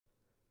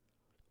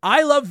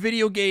I love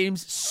video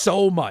games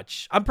so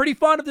much. I'm pretty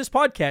fond of this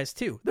podcast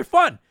too. They're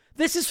fun.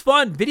 This is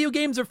fun. Video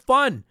games are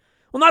fun.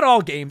 Well, not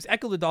all games.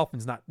 Echo the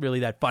Dolphin's not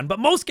really that fun, but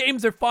most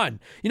games are fun.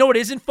 You know what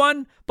isn't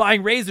fun?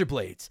 Buying razor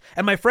blades.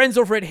 And my friends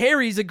over at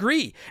Harry's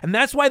agree. And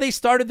that's why they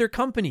started their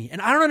company. And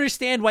I don't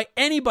understand why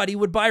anybody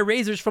would buy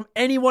razors from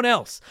anyone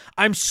else.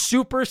 I'm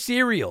super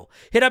serial.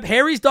 Hit up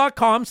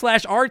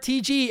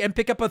harrys.com/RTG and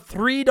pick up a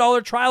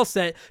 $3 trial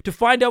set to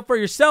find out for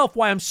yourself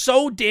why I'm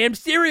so damn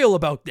serial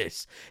about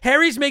this.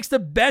 Harry's makes the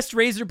best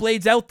razor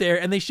blades out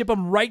there and they ship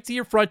them right to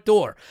your front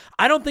door.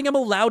 I don't think I'm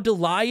allowed to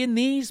lie in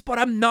these, but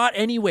I'm not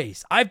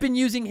anyways. I've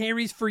been using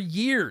Harry's for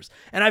years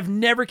and I've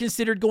never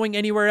considered going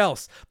anywhere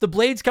else. The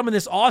blades come in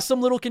this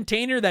awesome little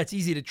container that's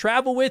easy to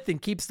travel with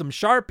and keeps them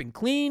sharp and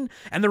clean,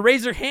 and the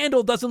razor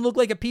handle doesn't look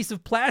like a piece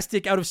of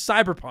plastic out of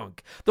Cyberpunk.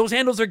 Those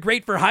handles are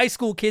great for high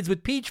school kids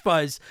with peach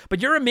fuzz,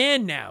 but you're a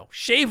man now.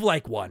 Shave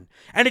like one.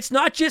 And it's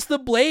not just the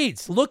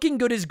blades. Looking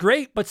good is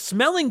great, but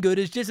smelling good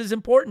is just as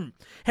important.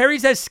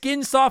 Harry's has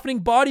skin softening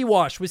body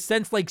wash with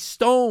scents like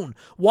stone,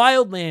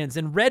 wildlands,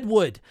 and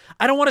redwood.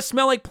 I don't want to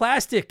smell like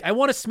plastic. I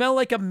want to smell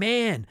like a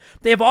man.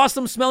 They have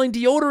awesome smelling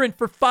deodorant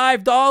for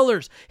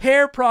 $5,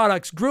 hair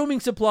products, grooming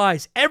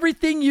supplies,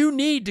 everything you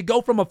need to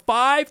go from a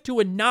 5 to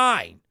a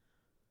 9.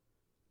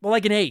 Well,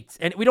 like an 8.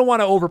 And we don't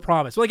want to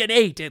overpromise. Well, like an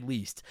 8 at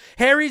least.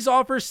 Harry's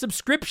offers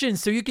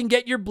subscriptions so you can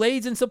get your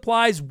blades and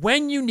supplies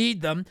when you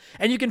need them,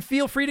 and you can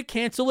feel free to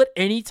cancel at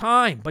any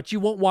time, but you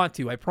won't want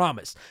to, I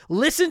promise.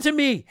 Listen to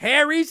me.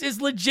 Harry's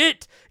is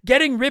legit.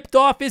 Getting ripped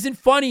off isn't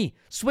funny.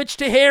 Switch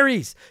to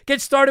Harry's.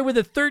 Get started with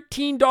a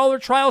 $13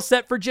 trial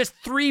set for just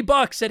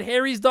 $3 at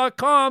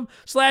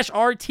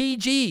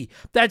harrys.com/RTG.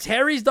 That's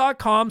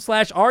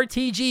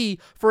harrys.com/RTG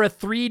for a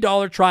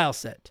 $3 trial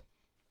set.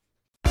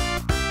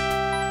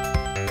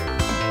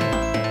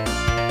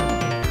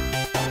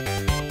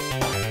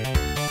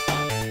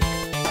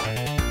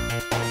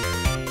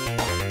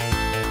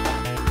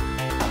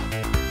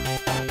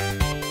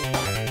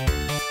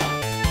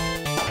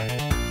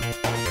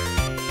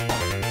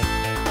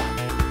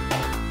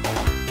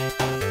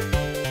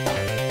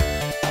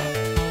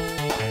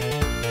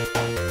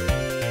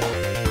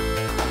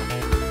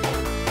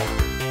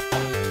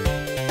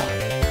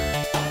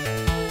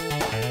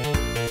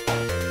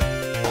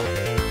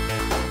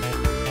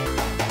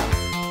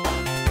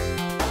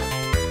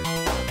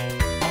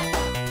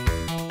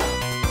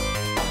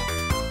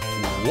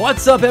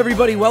 What's up,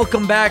 everybody?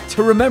 Welcome back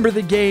to Remember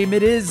the Game.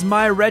 It is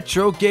my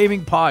retro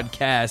gaming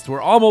podcast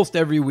where almost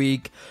every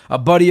week a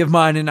buddy of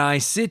mine and I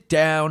sit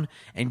down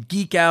and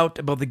geek out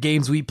about the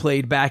games we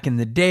played back in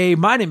the day.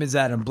 My name is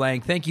Adam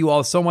Blank. Thank you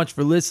all so much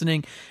for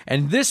listening.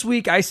 And this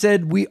week I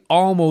said we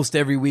almost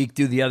every week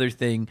do the other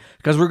thing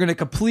because we're going to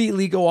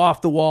completely go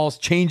off the walls,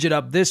 change it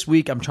up this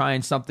week. I'm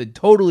trying something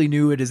totally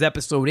new. It is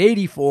episode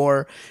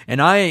 84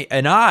 and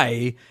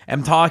I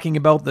am talking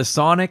about the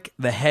Sonic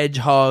the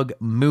Hedgehog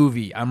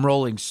movie. I'm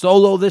rolling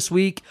solo this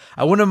week.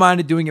 I wouldn't have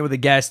minded doing it with a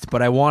guest,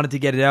 but I wanted to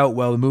get it out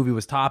while the movie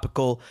was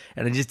topical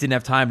and I just didn't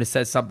have time to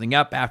set something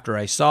up after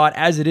I saw it.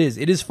 As it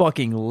is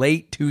fucking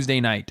late Tuesday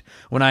night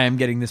when I am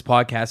getting this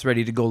podcast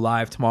ready to go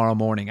live tomorrow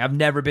morning. I've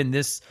never been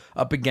this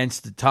up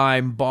against the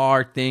time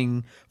bar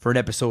thing for an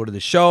episode of the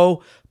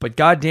show, but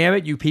god damn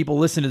it, you people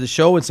listen to the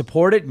show and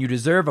support it, and you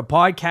deserve a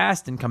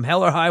podcast, and come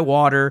hell or high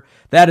water,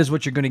 that is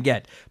what you're going to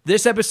get.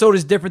 This episode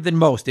is different than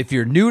most. If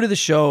you're new to the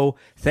show,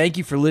 thank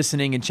you for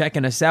listening and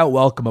checking us out.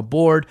 Welcome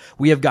aboard.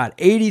 We have got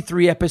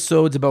 83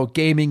 episodes about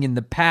gaming in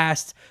the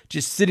past,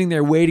 just sitting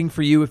there waiting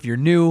for you if you're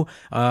new,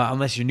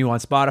 unless you're new on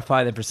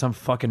Spotify, then for some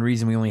fucking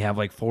reason we only have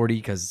like 40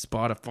 because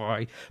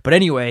Spotify. But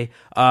anyway,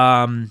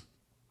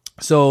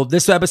 so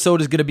this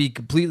episode is going to be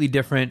completely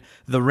different.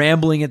 The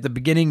rambling at the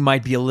beginning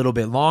might be a little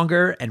bit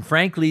longer, and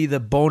frankly, the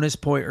bonus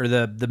point or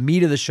the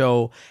meat of the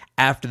show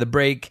after the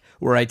break,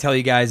 where I tell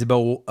you guys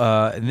about,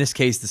 in this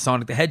case, the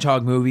Sonic the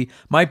Hedgehog movie,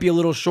 might be a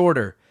little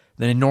shorter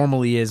than it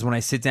normally is when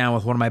I sit down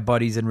with one of my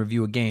buddies and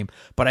review a game.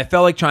 But I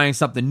felt like trying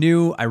something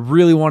new. I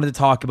really wanted to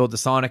talk about the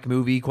Sonic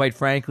movie. Quite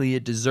frankly,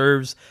 it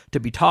deserves to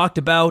be talked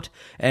about.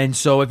 And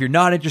so if you're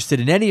not interested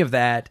in any of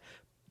that,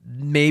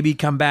 maybe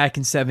come back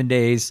in 7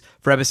 days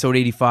for episode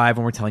 85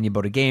 when we're telling you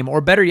about a game. Or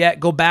better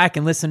yet, go back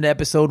and listen to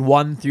episode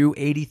 1 through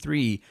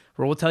 83,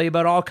 where we'll tell you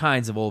about all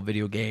kinds of old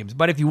video games.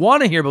 But if you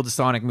want to hear about the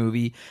Sonic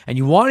movie, and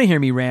you want to hear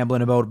me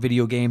rambling about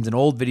video games and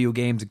old video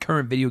games and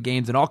current video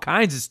games and all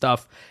kinds of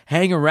stuff,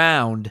 hang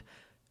around,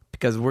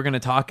 because we're going to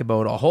talk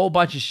about a whole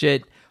bunch of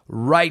shit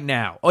right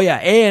now. Oh yeah,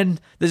 and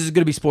this is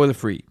going to be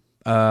spoiler-free.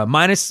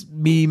 Minus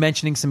me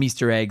mentioning some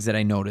Easter eggs that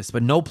I noticed,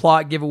 but no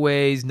plot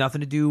giveaways, nothing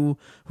to do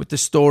with the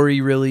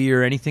story really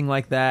or anything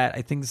like that.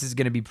 I think this is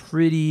going to be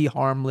pretty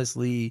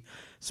harmlessly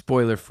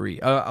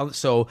spoiler-free.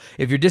 So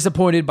if you're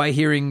disappointed by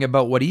hearing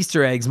about what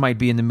Easter eggs might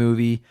be in the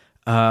movie,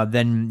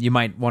 then you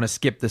might want to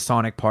skip the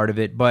Sonic part of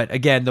it. But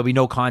again, there'll be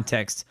no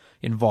context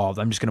involved.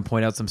 I'm just going to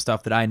point out some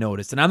stuff that I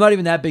noticed. And I'm not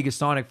even that big a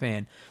Sonic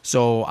fan,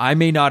 so I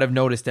may not have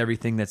noticed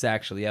everything that's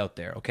actually out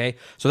there, okay?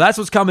 So that's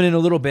what's coming in a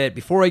little bit.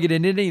 Before I get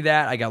into any of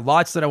that, I got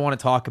lots that I want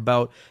to talk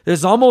about.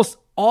 There's almost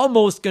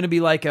almost going to be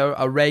like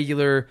a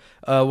regular,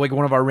 like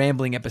one of our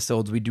rambling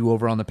episodes we do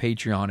over on the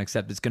Patreon,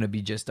 except it's going to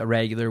be just a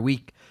regular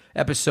week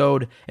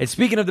episode. And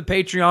speaking of the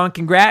Patreon,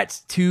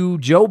 congrats to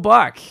Joe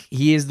Buck.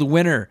 He is the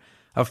winner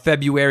of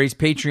February's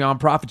Patreon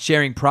profit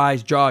sharing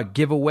prize draw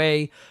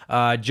giveaway.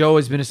 Joe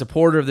has been a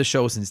supporter of the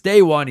show since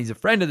day one. He's a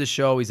friend of the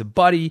show. He's a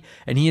buddy,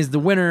 and he is the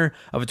winner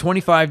of a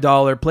 $25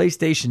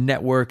 PlayStation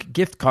Network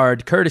gift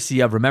card courtesy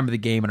of Remember the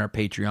Game on our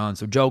Patreon.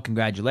 So Joe,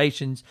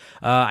 congratulations.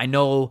 I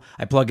know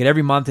I plug it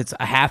every month.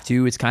 I have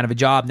to. It's kind of a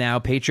job now.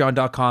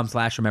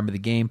 Patreon.com/Remember the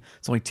Game.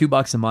 It's only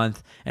 $2 a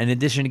month. And in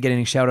addition to getting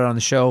a shout out on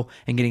the show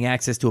and getting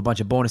access to a bunch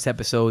of bonus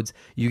episodes,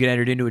 you get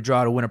entered into a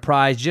draw to win a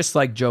prize just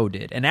like Joe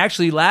did. And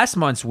actually last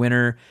month's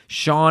winner,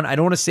 Sean, I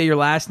don't want to say your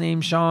last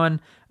name, Sean.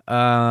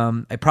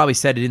 I probably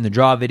said it in the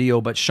draw video,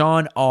 but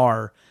Sean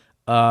R.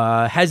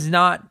 Has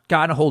not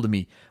gotten a hold of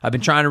me. I've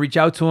been trying to reach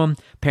out to him.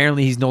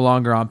 Apparently, he's no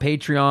longer on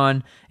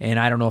Patreon, and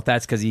I don't know if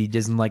that's because he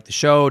doesn't like the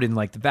show, didn't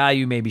like the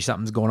value. Maybe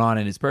something's going on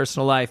in his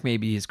personal life.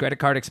 Maybe his credit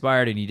card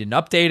expired and he didn't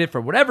update it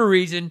for whatever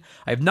reason.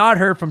 I have not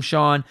heard from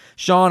Sean.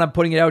 Sean, I'm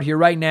putting it out here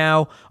right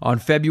now on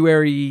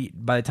February.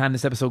 By the time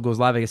this episode goes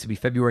live, I guess it'll be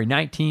February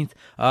 19th.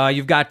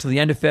 You've got till the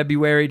end of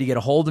February to get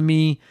a hold of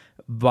me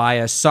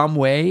via some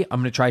way.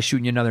 I'm going to try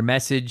shooting you another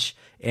message,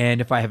 and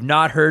if I have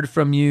not heard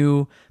from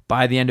you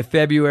by the end of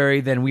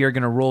February, then we are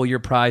going to roll your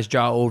prize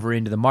draw over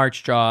into the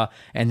March draw,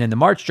 and then the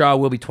March draw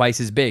will be twice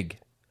as big.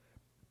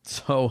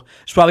 So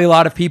there's probably a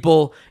lot of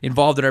people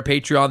involved in our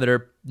Patreon that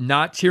are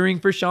not cheering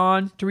for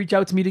Sean to reach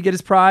out to me to get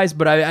his prize,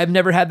 but I've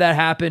never had that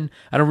happen.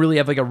 I don't really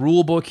have like a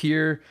rule book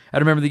here. I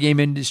don't remember the game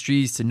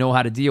industries to know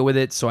how to deal with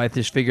it, so I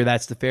just figure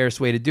that's the fairest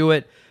way to do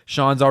it.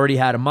 Sean's already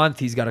had a month.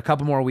 He's got a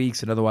couple more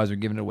weeks, and otherwise we're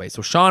giving it away.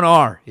 So Sean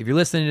R., if you're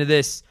listening to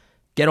this,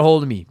 get a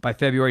hold of me by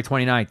February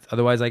 29th.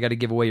 Otherwise, I got to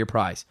give away your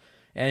prize.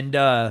 And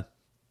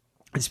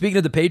speaking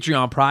of the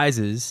Patreon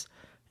prizes,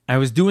 I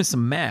was doing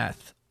some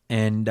math,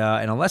 and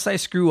unless I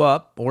screw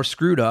up or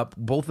screwed up,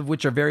 both of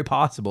which are very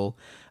possible,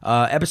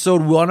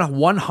 episode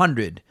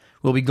 100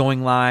 will be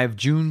going live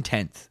June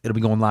 10th. It'll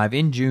be going live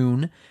in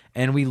June,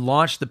 and we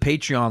launched the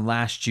Patreon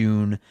last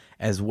June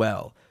as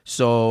well.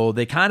 So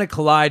they kind of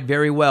collide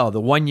very well. The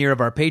 1 year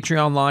of our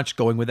Patreon launch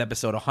going with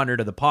episode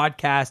 100 of the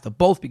podcast. They'll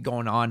both be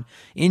going on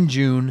in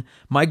June.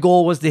 My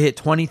goal was to hit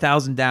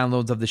 20,000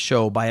 downloads of the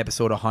show by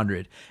episode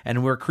 100.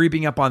 And we're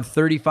creeping up on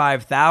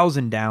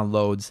 35,000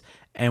 downloads,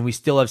 and we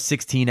still have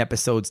 16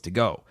 episodes to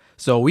go.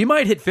 So we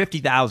might hit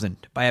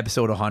 50,000 by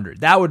episode 100.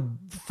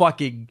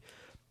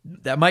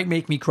 That might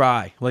make me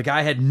cry. Like,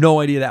 I had no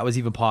idea that was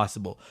even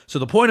possible. So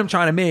the point I'm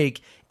trying to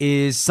make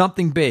is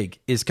something big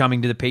is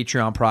coming to the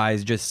Patreon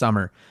prize this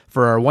summer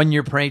for our 1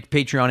 year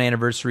Patreon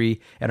anniversary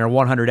and our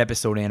 100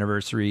 episode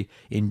anniversary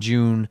in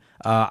June.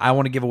 I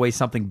want to give away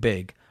something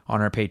big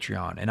on our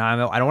Patreon. And I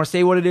don't want to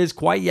say what it is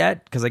quite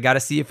yet because I got to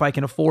see if I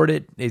can afford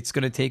it. It's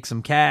going to take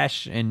some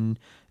cash, and,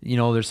 you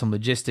know, there's some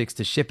logistics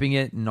to shipping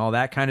it and all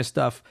that kind of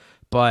stuff.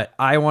 But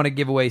I want to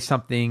give away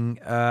something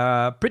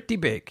pretty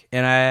big.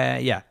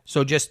 And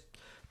so just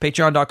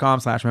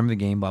patreon.com/remember the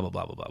game, blah, blah,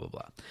 blah, blah, blah, blah,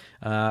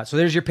 blah. So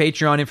there's your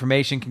Patreon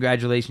information.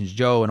 Congratulations,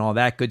 Joe, and all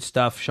that good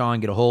stuff.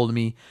 Sean, get a hold of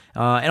me.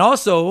 And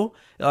also,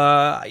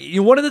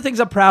 one of the things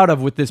I'm proud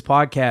of with this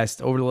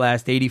podcast over the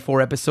last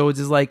 84 episodes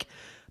is, like,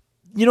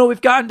 you know, we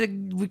kind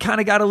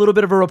of got a little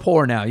bit of a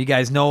rapport now. You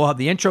guys know how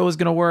the intro is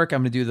going to work.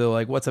 I'm going to do the,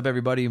 like, what's up,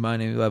 everybody? My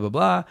name is blah, blah,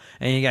 blah.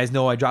 And you guys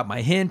know I drop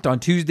my hint on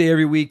Tuesday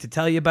every week to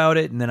tell you about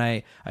it. And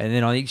then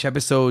then on each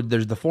episode,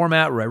 there's the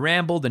format where I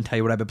ramble, then tell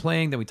you what I've been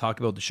playing. Then we talk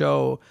about the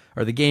show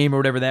or the game or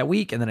whatever that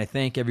week. And then I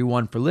thank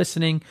everyone for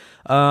listening.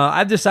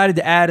 I've decided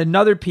to add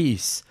another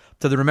piece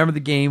to the Remember the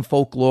Game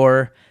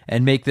folklore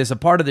and make this a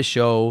part of the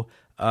show.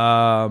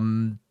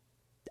 I've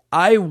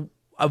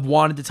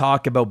wanted to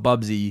talk about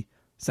Bubsy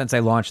since I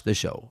launched the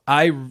show.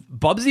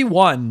 Bubsy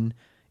 1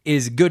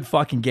 is a good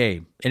fucking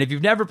game. And if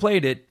you've never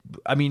played it,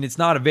 I mean, it's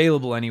not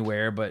available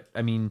anywhere, but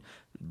I mean,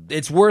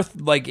 it's worth,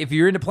 like, if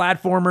you're into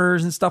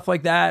platformers and stuff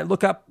like that,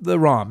 look up the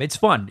ROM. It's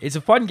fun. It's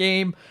a fun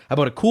game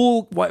about a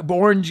cool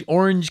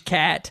orange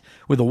cat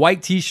with a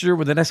white t-shirt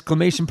with an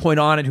exclamation point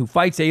on it who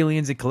fights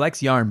aliens and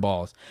collects yarn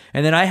balls.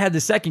 And then I had the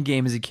second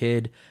game as a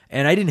kid,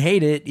 and I didn't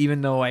hate it,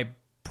 even though I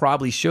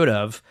probably should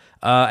have.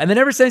 And then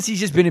ever since, he's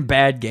just been in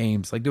bad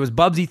games. Like, there was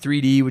Bubsy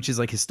 3D, which is,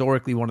 like,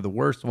 historically one of the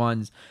worst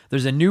ones.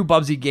 There's a new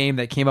Bubsy game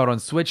that came out on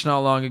Switch not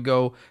long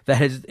ago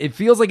it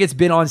feels like it's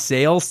been on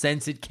sale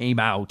since it came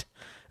out.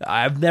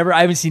 I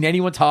haven't seen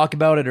anyone talk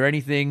about it or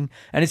anything,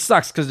 and it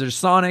sucks because there's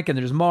Sonic and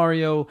there's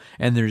Mario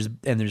and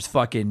there's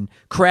fucking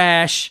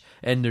Crash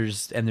and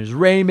there's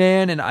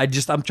Rayman, and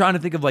I'm trying to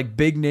think of, like,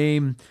 big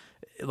name,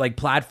 like,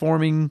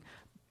 platforming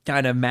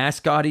kind of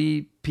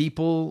mascotty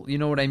people, you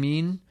know what I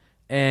mean?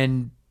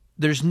 And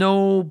there's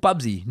no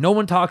Bubsy. No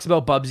one talks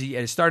about Bubsy,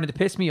 and it's starting to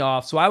piss me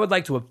off. So I would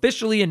like to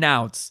officially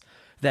announce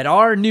that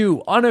our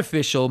new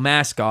unofficial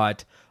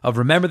mascot of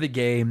Remember the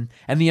Game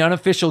and the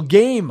unofficial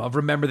game of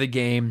Remember the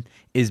Game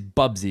is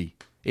Bubsy.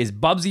 Is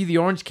Bubsy the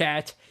orange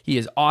cat. He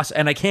is awesome.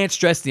 And I can't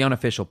stress the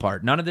unofficial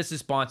part. None of this is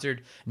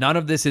sponsored. None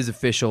of this is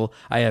official.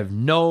 I have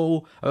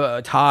no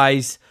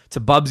ties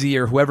to Bubsy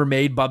or whoever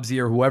made Bubsy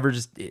or whoever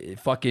just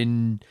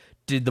fucking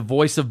did the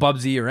voice of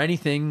Bubsy or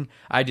anything.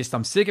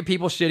 I'm sick of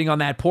people shitting on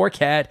that poor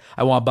cat.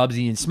 I want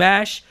Bubsy in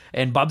Smash.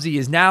 And Bubsy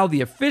is now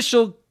the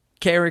official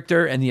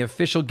character and the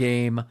official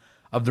game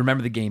of the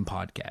Remember the Game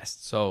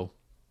podcast. So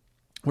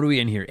what are we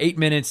in here? 8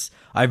 minutes.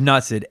 I've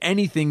not said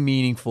anything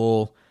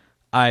meaningful.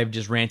 I've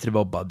just ranted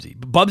about Bubsy.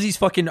 Bubsy's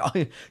fucking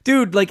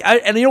dude. Like,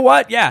 and you know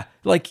what? Yeah,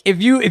 like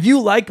if you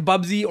like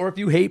Bubsy or if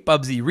you hate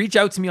Bubsy, reach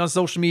out to me on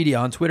social media,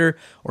 on Twitter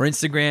or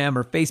Instagram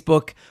or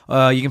Facebook.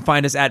 You can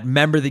find us at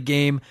Member the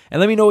Game, and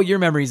let me know what your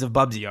memories of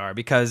Bubsy are,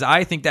 because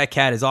I think that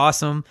cat is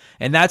awesome,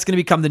 and that's going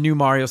to become the new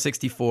Mario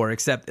 64,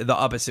 except the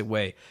opposite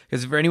way.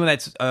 Because for anyone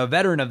that's a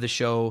veteran of the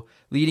show,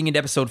 leading into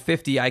episode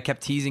 50, I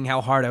kept teasing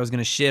how hard I was going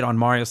to shit on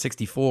Mario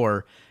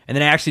 64. And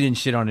then I actually didn't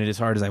shit on it as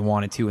hard as I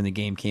wanted to when the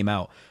game came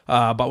out.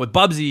 But with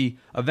Bubsy,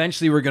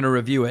 eventually we're going to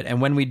review it.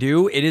 And when we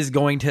do, it is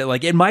going to,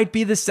 like, it might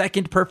be the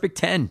second perfect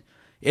 10.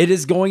 It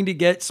is going to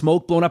get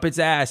smoke blown up its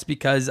ass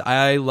because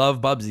I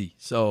love Bubsy.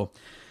 So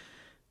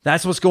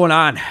that's what's going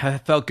on. I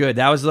felt good.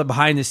 That was the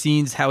behind the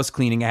scenes house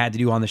cleaning I had to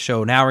do on the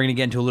show. Now we're going to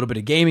get into a little bit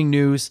of gaming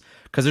news,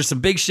 because there's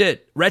some big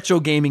shit, retro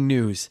gaming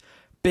news,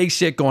 big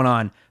shit going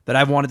on that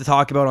I've wanted to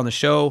talk about on the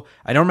show.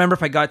 I don't remember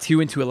if I got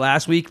too into it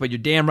last week, but you're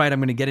damn right I'm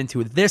going to get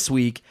into it this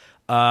week.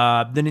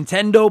 The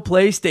Nintendo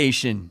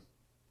PlayStation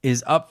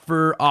is up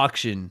for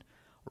auction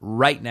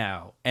right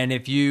now. And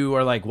if you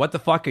are like, what the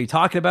fuck are you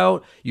talking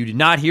about? You did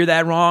not hear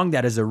that wrong.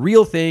 That is a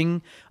real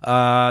thing.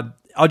 I'll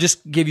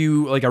just give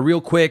you like a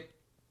real quick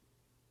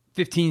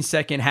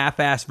 15-second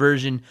half-ass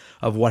version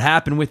of what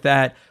happened with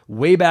that.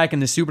 Way back in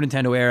the Super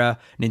Nintendo era,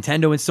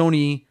 Nintendo and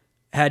Sony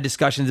had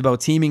discussions about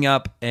teaming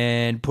up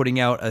and putting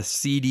out a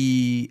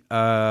CD,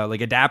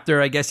 like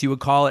adapter, I guess you would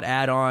call it,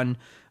 add-on,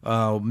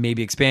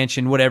 maybe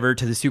expansion, whatever,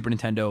 to the Super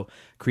Nintendo,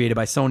 created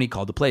by Sony,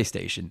 called the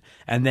PlayStation.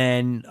 And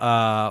then,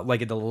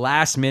 like at the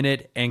last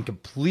minute and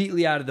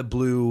completely out of the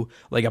blue,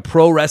 like a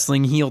pro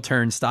wrestling heel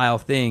turn style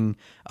thing,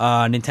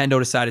 Nintendo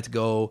decided to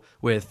go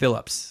with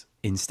Philips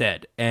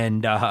instead.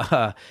 And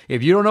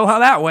if you don't know how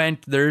that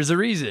went, there's a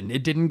reason.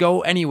 It didn't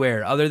go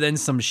anywhere other than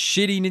some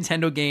shitty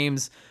Nintendo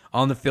games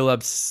on the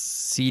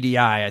Philips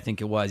CDI, I think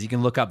it was. You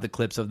can look up the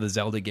clips of the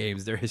Zelda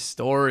games. They're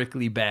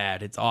historically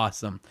bad. It's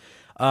awesome.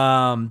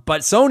 But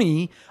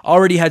Sony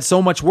already had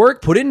so much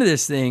work put into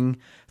this thing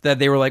that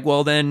they were like,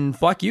 well, then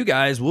fuck you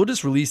guys. We'll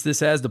just release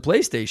this as the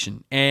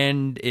PlayStation.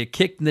 And it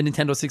kicked the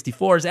Nintendo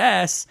 64's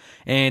ass.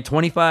 And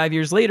 25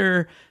 years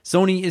later,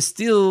 Sony is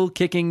still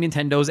kicking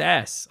Nintendo's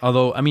ass.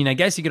 Although, I mean, I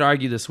guess you could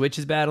argue the Switch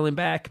is battling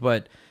back,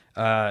 but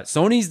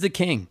Sony's the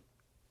king.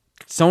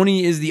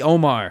 Sony is the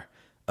Omar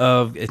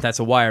of, if that's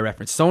a Wire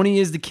reference. Sony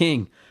is the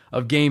king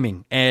of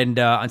gaming, and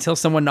until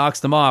someone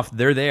knocks them off,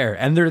 they're there,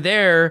 and they're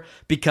there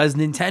because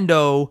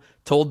Nintendo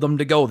told them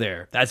to go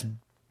there. That's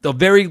the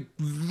very,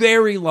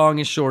 very long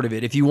and short of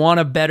it. If you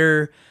want a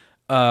better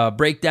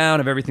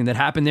breakdown of everything that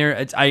happened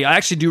there, I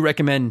actually do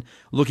recommend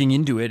looking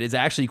into it. It's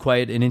actually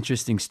quite an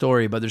interesting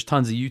story, but there's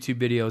tons of YouTube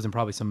videos and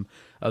probably some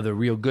other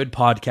real good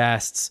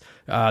podcasts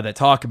that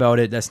talk about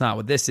it. That's not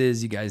what this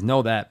is. You guys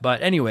know that.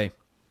 But anyway,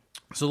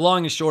 so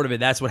long and short of it,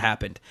 that's what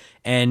happened.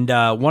 And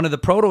one of the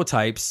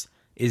prototypes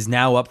is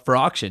now up for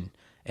auction.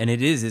 And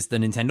it's the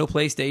Nintendo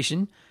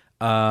PlayStation.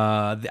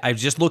 I've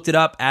just looked it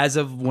up as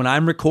of when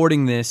I'm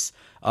recording this.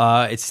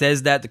 It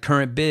says that the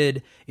current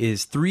bid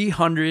is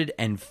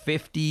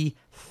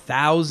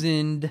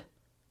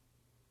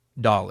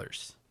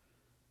 $350,000.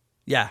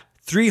 Yeah,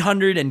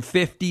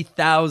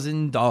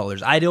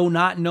 $350,000. I do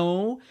not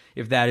know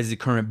if that is the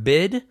current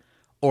bid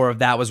or if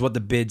that was what the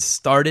bid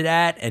started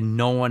at and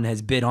no one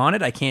has bid on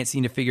it. I can't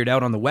seem to figure it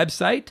out on the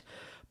website.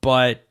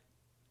 But,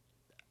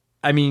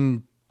 I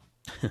mean,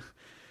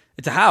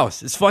 it's a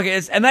house.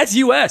 And that's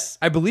US,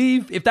 I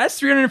believe. If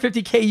that's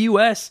 $350K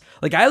US,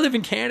 like, I live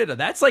in Canada.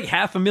 That's like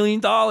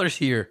 $500,000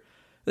 here.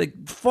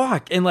 Like,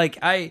 fuck. And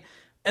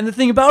and the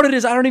thing about it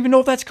is, I don't even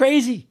know if that's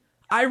crazy.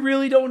 I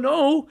really don't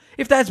know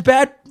if that's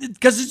bad,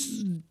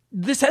 because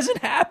this hasn't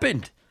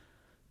happened.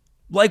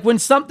 Like, when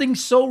something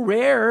so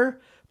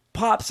rare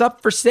pops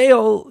up for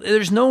sale,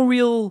 there's no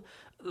real,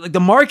 like, the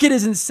market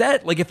isn't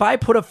set. Like, if I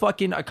put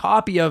a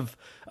copy of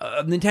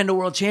Nintendo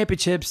World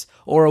Championships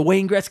or a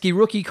Wayne Gretzky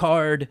rookie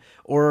card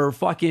or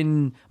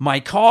fucking my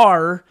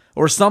car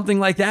or something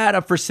like that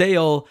up for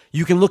sale,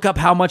 you can look up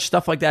how much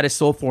stuff like that is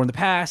sold for in the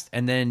past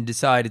and then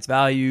decide its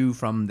value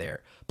from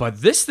there.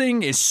 But this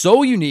thing is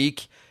so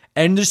unique,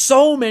 and there's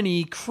so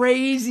many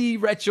crazy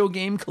retro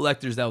game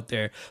collectors out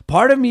there.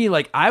 Part of me,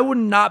 like, I would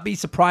not be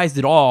surprised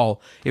at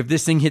all if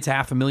this thing hits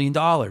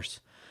 $500,000.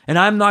 And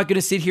I'm not going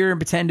to sit here and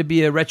pretend to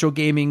be a retro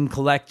gaming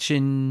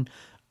collection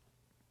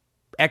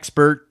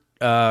expert.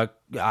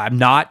 I'm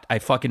not. I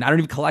don't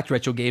even collect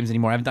retro games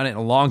anymore. I haven't done it in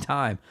a long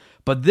time.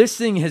 But this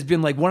thing has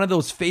been like one of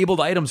those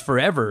fabled items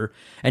forever,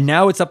 and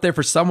now it's up there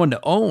for someone to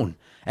own.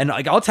 And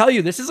like, I'll tell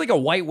you, this is like a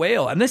white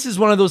whale, and this is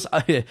one of those.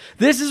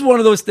 This is one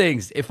of those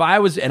things. If I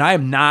was, and I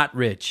am not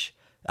rich,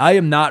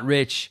 and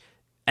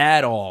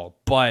at all.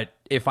 But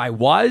if I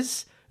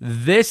was,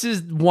 this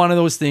is one of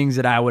those things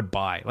that I would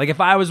buy. Like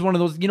if I was one of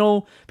those,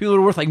 people that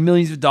are worth like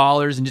millions of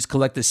dollars and just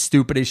collect the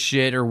stupidest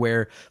shit or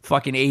wear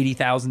fucking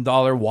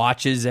 $80,000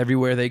 watches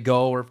everywhere they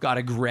go, or have got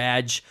a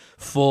garage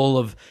full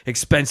of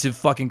expensive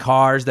fucking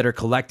cars that are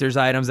collector's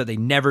items that they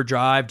never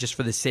drive just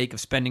for the sake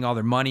of spending all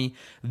their money.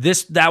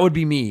 That would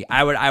be me.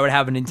 I would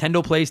have a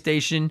Nintendo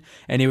PlayStation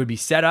and it would be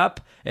set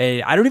up.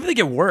 I don't even think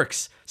it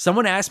works.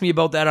 Someone asked me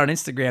about that on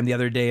Instagram the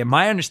other day, and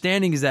my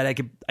understanding is that I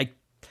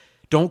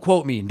don't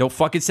quote me and don't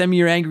fucking send me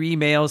your angry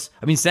emails.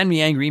 I mean, send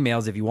me angry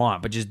emails if you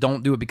want, but just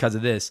don't do it because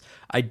of this.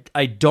 I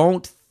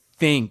don't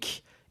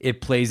think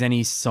it plays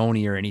any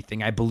Sony or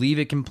anything. I believe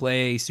it can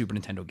play Super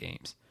Nintendo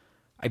games.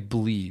 I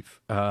believe.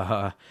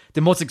 The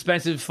most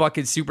expensive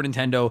fucking Super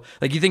Nintendo.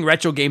 Like, you think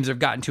retro games have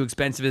gotten too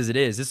expensive as it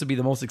is. This would be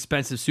the most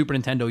expensive Super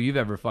Nintendo you've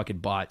ever fucking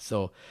bought.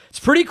 So it's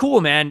pretty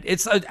cool, man.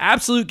 It's an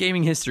absolute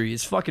gaming history.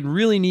 It's fucking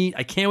really neat.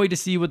 I can't wait to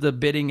see what the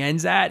bidding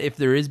ends at, if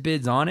there is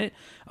bids on it.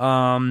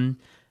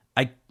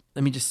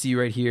 Let me just see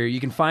right here.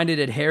 You can find it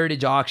at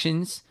Heritage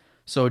Auctions.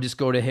 So just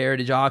go to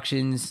Heritage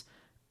Auctions.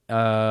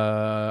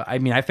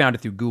 I found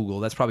it through Google.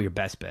 That's probably your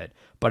best bet.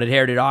 But at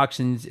Heritage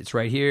Auctions, it's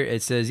right here.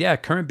 It says,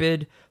 current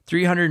bid,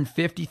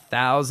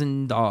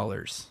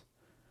 $350,000.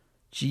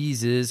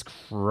 Jesus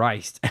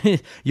Christ.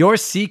 Your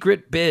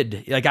secret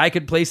bid. Like, I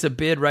could place a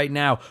bid right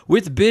now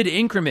with bid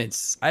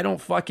increments. I don't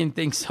fucking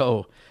think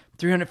so.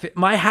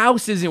 My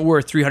house isn't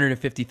worth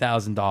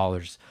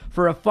 $350,000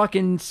 for a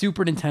fucking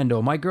Super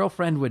Nintendo. My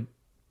girlfriend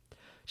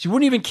she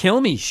wouldn't even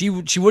kill me. She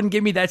wouldn't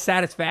give me that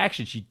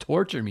satisfaction. She'd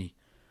torture me.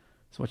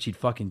 That's what she'd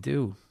fucking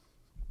do.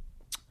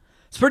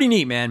 It's pretty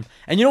neat, man.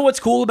 And you know what's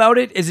cool about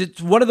it is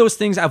it's one of those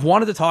things I've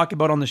wanted to talk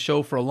about on the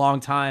show for a long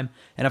time,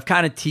 and I've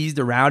kind of teased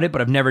around it, but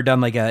I've never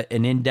done like an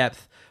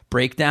in-depth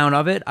breakdown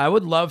of it. I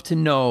would love to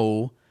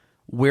know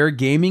where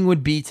gaming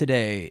would be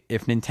today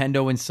if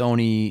Nintendo and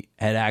Sony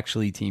had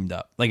actually teamed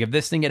up. Like, if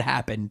this thing had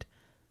happened,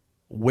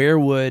 where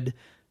would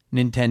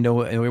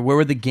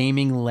the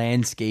gaming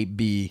landscape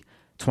be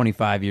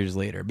 25 years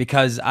later?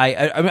 Because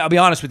I'll be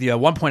honest with you, at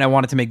one point I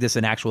wanted to make this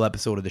an actual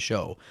episode of the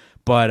show,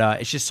 but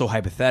it's just so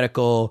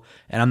hypothetical,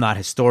 and I'm not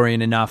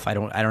historian enough. I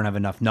don't have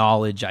enough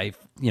knowledge.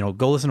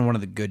 Go listen to one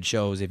of the good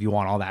shows if you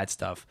want all that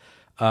stuff.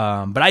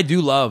 But I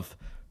do love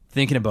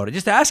thinking about it.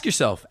 Just ask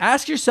yourself,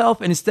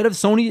 and instead of the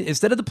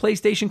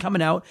PlayStation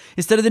coming out,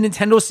 instead of the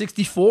Nintendo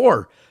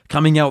 64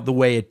 coming out the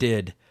way it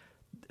did,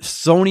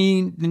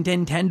 Sony and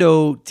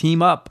Nintendo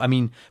team up. I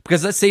mean,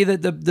 because let's say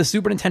that the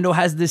Super Nintendo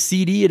has this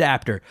CD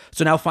adapter.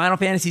 So now Final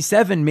Fantasy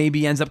VII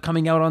maybe ends up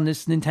coming out on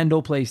this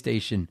Nintendo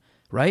PlayStation,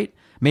 right?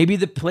 Maybe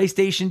the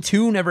PlayStation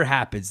 2 never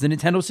happens. The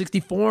Nintendo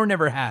 64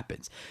 never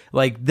happens.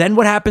 Like, then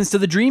what happens to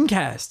the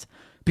Dreamcast?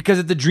 Because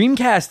if the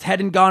Dreamcast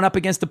hadn't gone up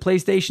against the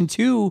PlayStation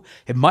 2,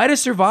 it might have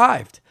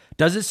survived.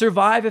 Does it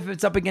survive if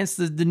it's up against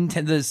the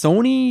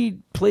Sony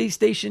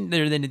PlayStation,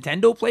 or the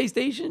Nintendo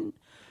PlayStation?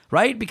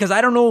 Right? Because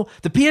I don't know,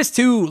 the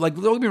PS2, like,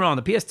 don't get me wrong,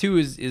 the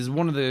PS2 is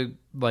one of the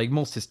like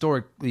most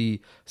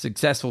historically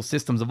successful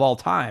systems of all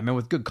time, and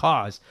with good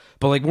cause.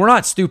 But like, we're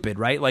not stupid,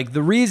 right? Like,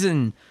 the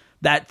reason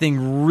that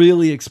thing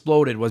really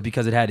exploded was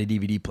because it had a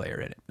DVD player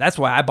in it. That's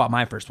why I bought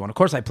my first one. Of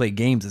course, I played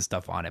games and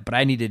stuff on it, but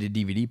I needed a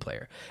DVD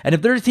player. And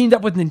if they're teamed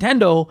up with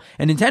Nintendo,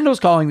 and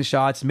Nintendo's calling the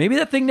shots, maybe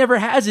that thing never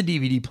has a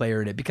DVD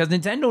player in it, because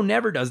Nintendo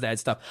never does that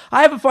stuff.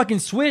 I have a fucking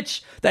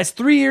Switch that's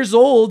 3 years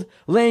old,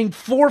 laying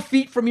 4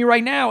 feet from me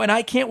right now, and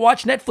I can't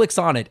watch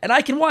Netflix on it. And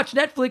I can watch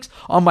Netflix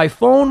on my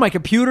phone, my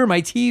computer,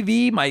 my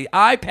TV, my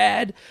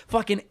iPad,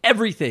 fucking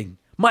everything.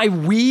 My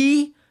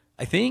Wii,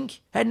 I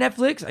think, had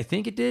Netflix. I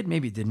think it did.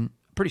 Maybe it didn't.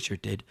 Pretty sure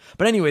it did.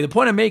 But anyway, the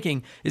point I'm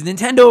making is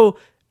Nintendo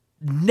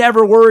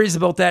never worries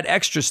about that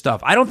extra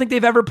stuff. I don't think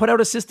they've ever put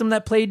out a system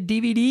that played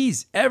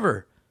DVDs,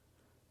 ever.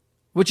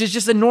 Which is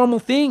just a normal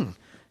thing.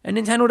 And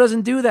Nintendo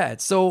doesn't do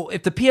that. So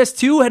if the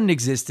PS2 hadn't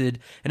existed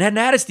and hadn't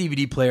had its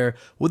DVD player,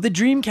 would the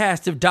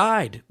Dreamcast have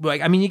died?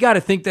 Like, I mean, you got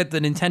to think that the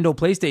Nintendo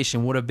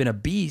PlayStation would have been a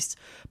beast,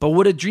 but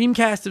would a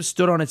Dreamcast have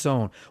stood on its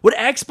own? Would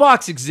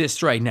Xbox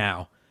exist right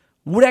now?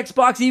 Would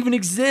Xbox even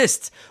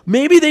exist?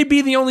 Maybe they'd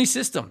be the only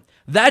system.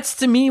 That's,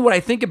 to me, what I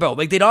think about.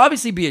 Like, they'd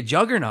obviously be a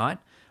juggernaut,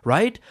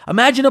 right?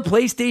 Imagine a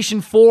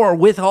PlayStation 4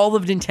 with all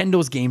of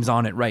Nintendo's games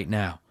on it right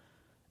now.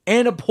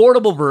 And a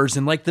portable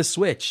version like the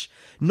Switch.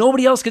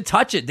 Nobody else could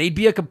touch it. They'd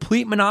be a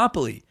complete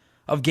monopoly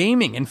of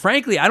gaming. And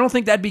frankly, I don't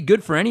think that'd be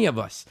good for any of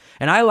us.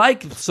 And I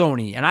like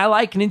Sony, and I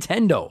like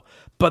Nintendo.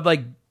 But,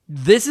 like,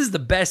 this is the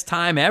best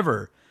time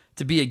ever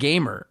to be a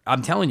gamer.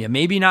 I'm telling you,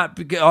 maybe not.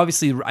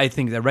 Obviously, I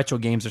think that retro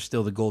games are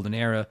still the golden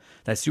era,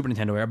 that Super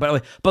Nintendo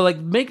era. But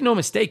make no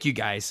mistake, you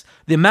guys,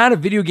 the amount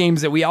of video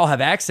games that we all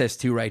have access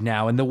to right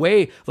now, and the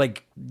way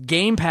like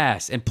Game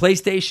Pass and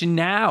PlayStation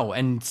Now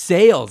and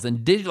sales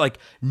and digital, like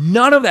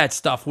none of that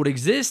stuff would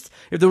exist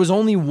if there was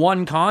only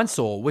one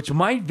console, which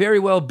might very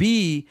well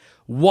be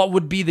what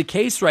would be the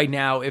case right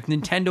now if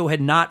Nintendo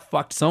had not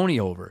fucked Sony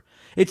over.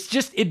 It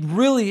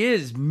really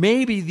is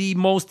maybe the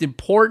most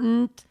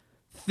important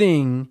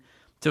thing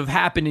to have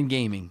happened in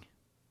gaming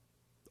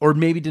or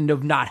maybe to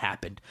have not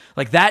happened.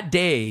 Like, that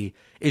day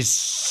is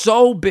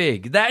so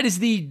big. That is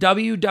the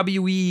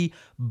WWE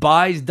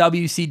buys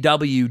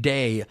WCW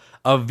day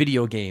of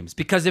video games.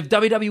 Because if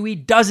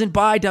WWE doesn't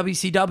buy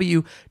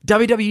WCW,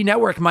 WWE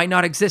Network might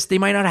not exist. They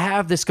might not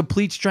have this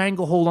complete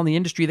stranglehold on the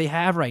industry they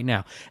have right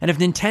now. And if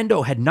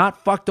Nintendo had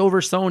not fucked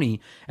over Sony,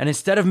 and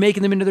instead of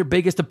making them into their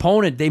biggest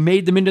opponent, they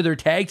made them into their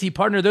tag team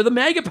partner, they're the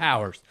Mega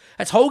Powers.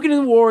 That's Hogan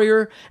and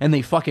Warrior, and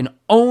they fucking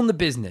own the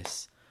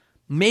business.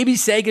 Maybe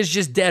Sega's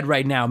just dead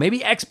right now. Maybe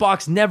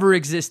Xbox never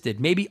existed.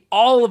 Maybe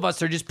all of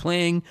us are just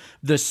playing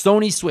the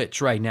Sony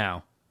Switch right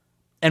now.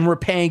 And we're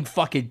paying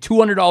fucking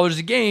 $200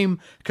 a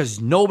game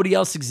because nobody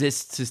else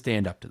exists to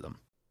stand up to them.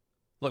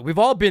 Look, we've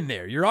all been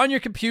there. You're on your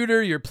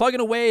computer, you're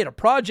plugging away at a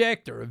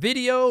project or a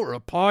video or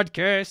a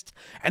podcast,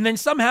 and then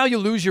somehow you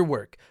lose your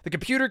work. The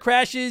computer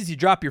crashes, you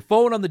drop your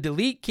phone on the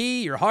delete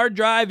key, your hard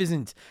drive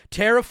isn't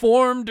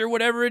terraformed or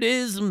whatever it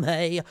is.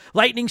 Hey,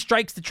 lightning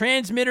strikes the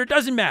transmitter,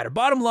 doesn't matter.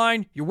 Bottom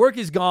line, your work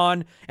is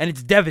gone, and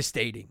it's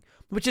devastating.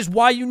 Which is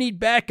why you need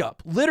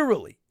backup,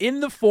 literally, in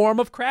the form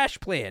of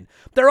CrashPlan.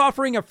 They're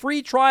offering a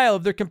free trial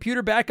of their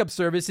computer backup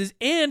services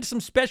and some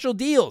special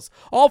deals,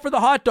 all for the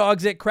hot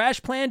dogs at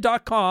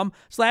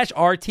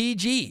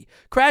crashplan.com/RTG.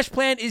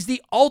 CrashPlan is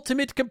the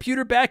ultimate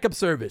computer backup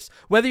service.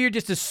 Whether you're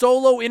just a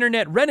solo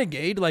internet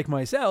renegade like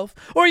myself,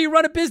 or you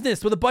run a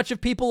business with a bunch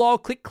of people all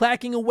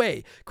click-clacking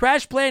away,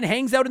 CrashPlan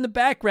hangs out in the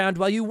background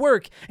while you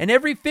work, and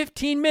every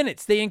 15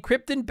 minutes they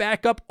encrypt and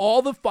back up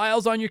all the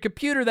files on your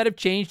computer that have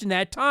changed in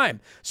that time.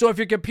 So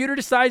if your computer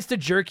decides to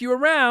jerk you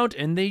around,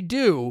 and they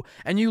do,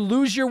 and you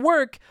lose your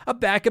work, a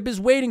backup is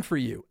waiting for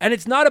you. And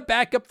it's not a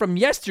backup from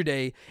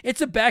yesterday,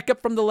 it's a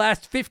backup from the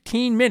last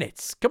 15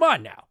 minutes. Come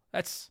on now.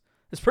 That's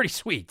pretty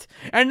sweet.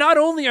 And not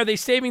only are they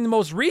saving the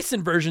most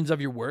recent versions of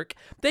your work,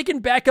 they can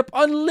back up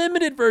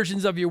unlimited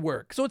versions of your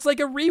work. So it's like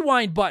a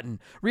rewind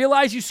button.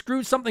 Realize you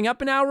screwed something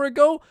up an hour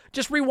ago?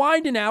 Just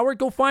rewind an hour,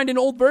 go find an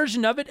old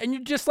version of it, and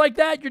you're just like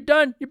that. You're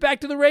done. You're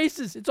back to the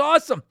races. It's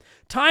awesome.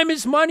 Time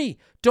is money.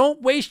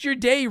 Don't waste your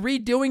day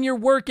redoing your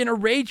work in a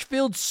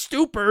rage-filled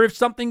stupor if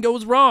something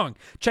goes wrong.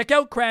 Check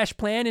out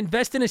CrashPlan,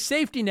 invest in a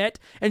safety net,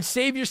 and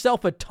save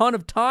yourself a ton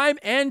of time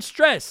and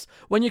stress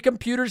when your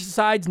computer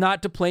decides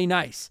not to play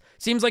nice.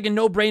 Seems like a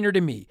no-brainer to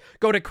me.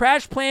 Go to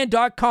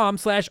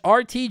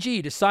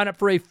crashplan.com/RTG to sign up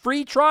for a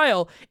free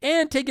trial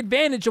and take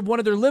advantage of one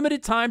of their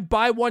limited-time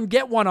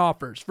buy-one-get-one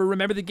offers for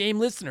Remember the Game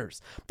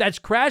listeners. That's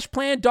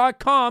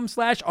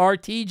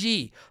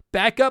crashplan.com/RTG.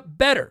 Back up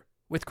better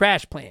with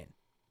CrashPlan.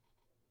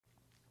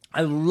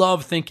 I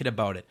love thinking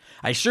about it.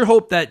 I sure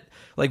hope that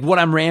like what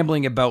I'm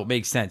rambling about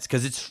makes sense,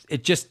 because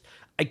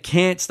I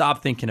can't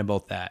stop thinking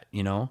about that,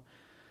 you know?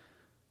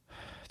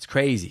 It's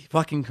crazy,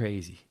 fucking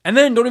crazy. And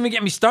then don't even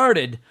get me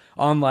started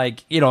on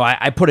like, you know,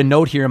 I put a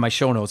note here in my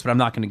show notes, but I'm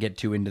not going to get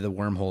too into the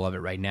wormhole of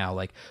it right now.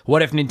 Like,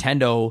 what if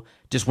Nintendo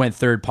just went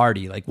third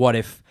party? Like, what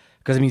if,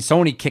 because I mean,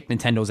 Sony kicked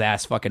Nintendo's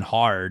ass fucking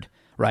hard,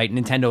 right?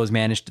 Nintendo has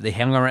managed, they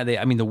hung around, the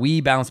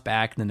Wii bounced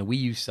back, and then the Wii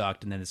U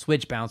sucked, and then the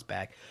Switch bounced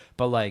back.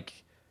 But like,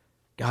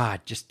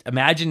 God, just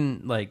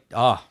imagine like,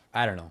 I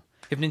don't know.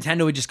 If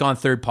Nintendo had just gone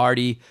third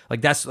party,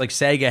 like that's like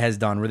Sega has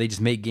done, where they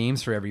just make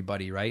games for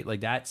everybody, right?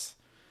 Like that's,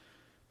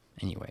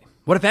 anyway.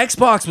 What if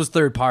Xbox was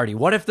third party?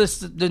 What if the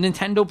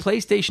Nintendo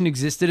PlayStation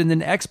existed and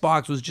then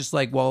Xbox was just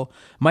like, well,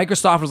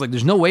 Microsoft was like,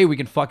 there's no way we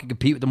can fucking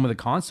compete with them with a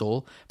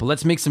console, but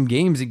let's make some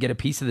games and get a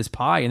piece of this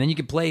pie. And then you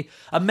could play,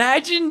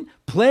 imagine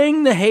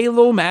playing the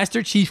Halo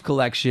Master Chief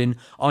Collection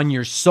on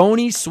your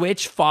Sony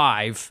Switch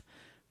 5.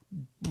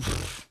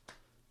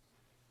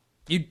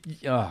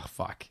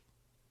 Fuck.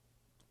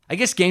 I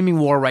guess gaming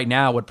war right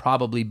now would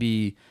probably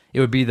be the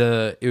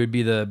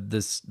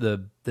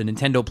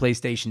Nintendo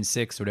PlayStation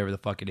 6 or whatever the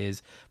fuck it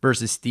is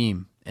versus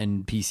Steam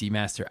and PC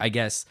Master. I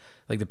guess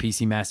like the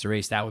PC Master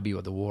Race, that would be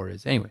what the war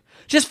is. Anyway,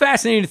 just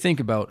fascinating to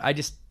think about.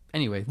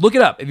 Anyway, look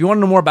it up. If you want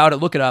to know more about it,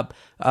 look it up.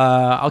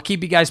 I'll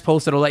keep you guys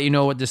posted. I'll let you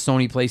know what the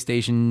Sony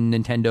PlayStation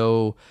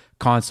Nintendo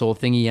console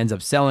thingy ends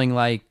up selling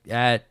like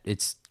at.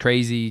 It's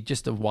crazy.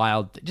 Just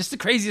the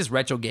craziest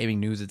retro gaming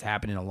news that's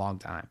happened in a long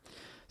time.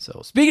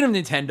 So speaking of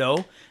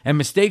Nintendo and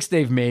mistakes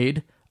they've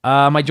made,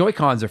 my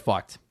Joy-Cons are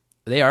fucked.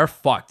 They are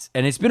fucked.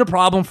 And it's been a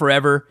problem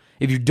forever.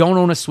 If you don't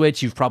own a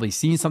Switch, you've probably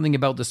seen something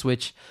about the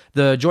Switch.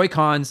 The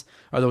Joy-Cons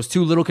are those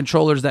two little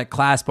controllers that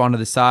clasp onto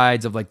the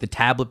sides of like the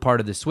tablet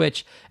part of the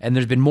Switch. And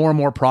there's been more and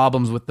more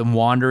problems with them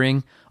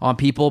wandering on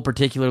people,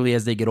 particularly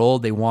as they get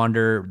old. They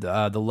wander,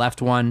 the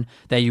left one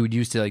that you would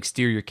use to like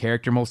steer your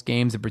character most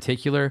games in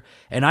particular.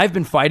 And I've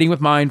been fighting with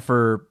mine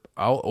for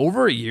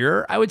over a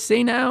year, I would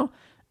say now.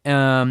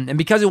 And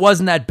because it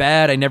wasn't that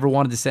bad, I never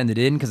wanted to send it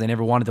in because I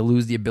never wanted to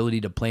lose the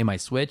ability to play my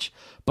Switch.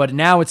 But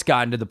now it's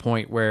gotten to the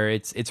point where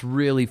it's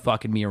really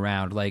fucking me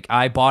around. Like,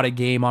 I bought a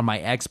game on my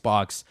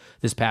Xbox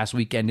this past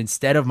weekend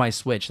instead of my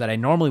Switch that I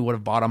normally would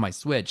have bought on my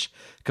Switch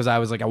because I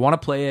was like, I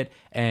want to play it,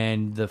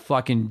 and the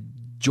fucking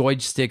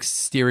joystick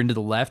steering to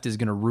the left is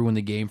going to ruin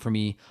the game for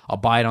me. I'll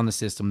buy it on the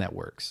system that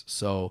works.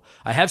 So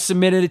I have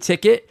submitted a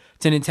ticket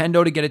to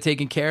Nintendo to get it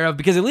taken care of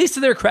because, at least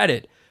to their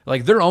credit,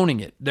 Like, they're owning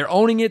it. They're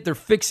owning it. They're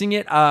fixing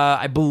it.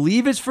 I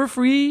believe it's for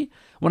free.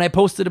 When I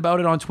posted about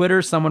it on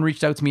Twitter, someone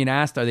reached out to me and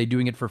asked, are they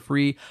doing it for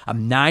free?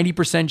 I'm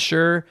 90%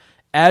 sure.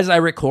 As I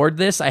record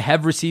this, I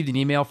have received an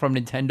email from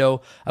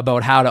Nintendo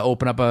about how to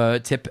open up a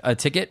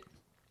ticket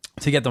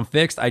to get them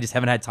fixed. I just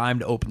haven't had time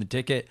to open the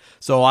ticket.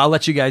 So I'll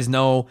let you guys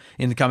know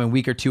in the coming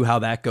week or two how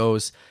that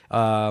goes.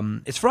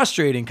 It's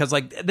frustrating because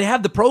like they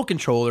have the Pro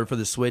Controller for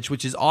the Switch,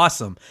 which is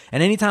awesome.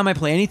 And anytime I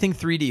play anything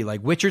 3D,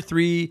 like Witcher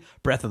 3,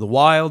 Breath of the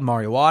Wild,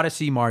 Mario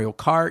Odyssey, Mario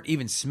Kart,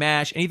 even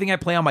Smash, anything I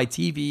play on my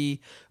TV,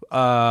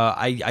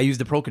 I use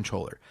the Pro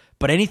Controller.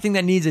 But anything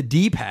that needs a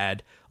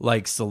D-pad,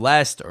 like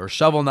Celeste or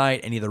Shovel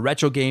Knight, any of the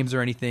retro games or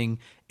anything,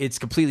 it's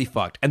completely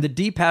fucked. And the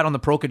D-pad on the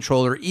Pro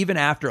Controller, even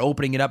after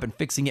opening it up and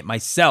fixing it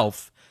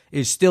myself,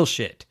 is still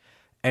shit.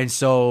 And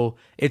so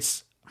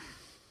it's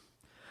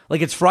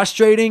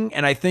frustrating,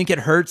 and I think it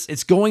hurts.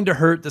 It's going to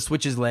hurt the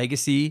Switch's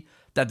legacy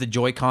that the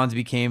Joy-Cons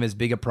became as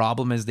big a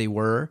problem as they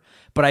were.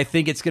 But I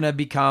think it's going to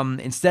become,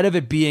 instead of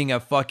it being a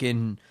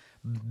fucking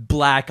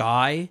black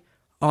eye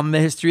on the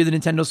history of the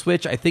Nintendo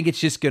Switch, I think it's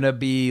just going to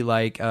be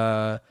like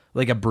a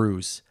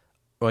bruise.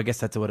 Or I guess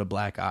that's what a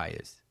black eye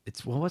is.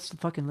 It's, well, what's the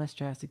fucking less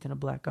drastic than a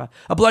black eye?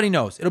 A bloody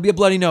nose. It'll be a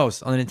bloody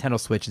nose on the Nintendo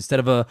Switch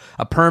instead of a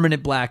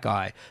permanent black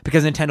eye.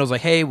 Because Nintendo's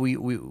like, hey,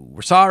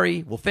 we're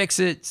sorry. We'll fix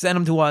it. Send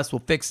them to us.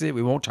 We'll fix it.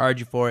 We won't charge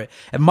you for it.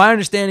 And my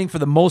understanding for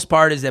the most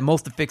part is that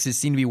most of the fixes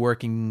seem to be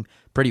working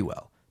pretty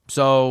well.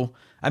 So,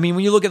 I mean,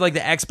 when you look at like the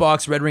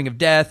Xbox Red Ring of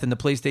Death and the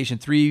PlayStation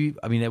 3,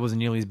 I mean, it wasn't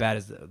nearly as bad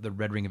as the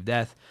Red Ring of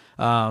Death.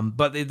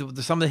 But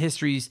some of the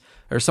histories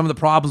or some of the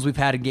problems we've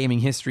had in gaming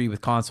history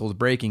with consoles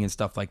breaking and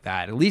stuff like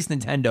that, at least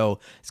Nintendo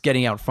is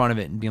getting out front of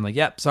it and being like,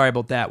 yep, sorry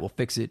about that. We'll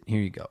fix it.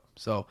 Here you go.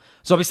 So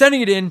I'll be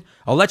sending it in.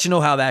 I'll let you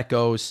know how that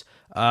goes.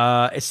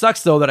 It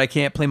sucks, though, that I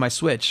can't play my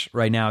Switch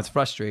right now. It's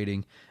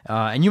frustrating.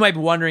 And you might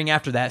be wondering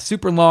after that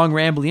super long,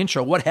 rambly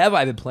intro, what have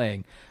I been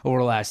playing over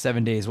the last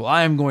 7 days? Well,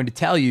 I am going to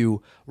tell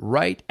you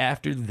right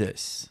after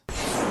this.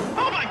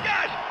 Oh, my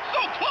God!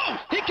 So close!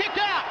 He kicked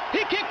out! He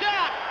kicked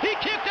out! He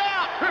kicked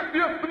out!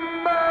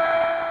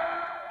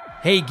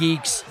 Hey,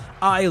 geeks.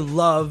 I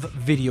love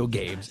video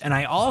games, and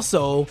I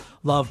also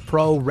love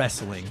pro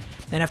wrestling.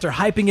 And after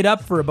hyping it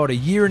up for about a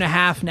year and a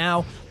half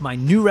now, my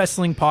new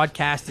wrestling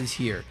podcast is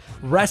here.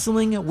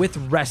 Wrestling with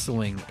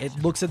Wrestling.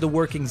 It looks at the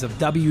workings of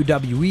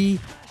WWE,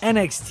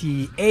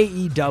 NXT,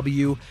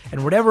 AEW,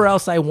 and whatever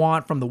else I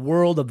want from the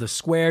world of the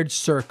squared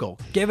circle.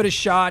 Give it a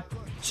shot.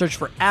 Search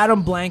for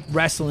Adam Blank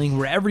Wrestling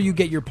wherever you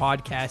get your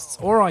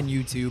podcasts or on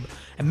YouTube.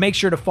 And make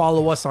sure to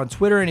follow us on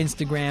Twitter and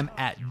Instagram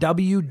at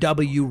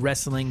WW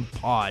Wrestling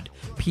Pod.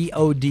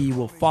 POD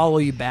will follow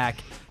you back.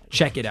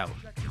 Check it out.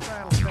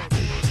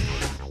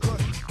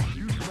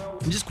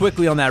 And just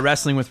quickly on that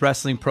Wrestling with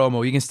Wrestling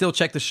promo, you can still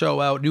check the show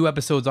out. New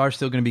episodes are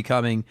still going to be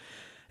coming.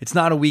 It's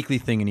not a weekly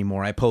thing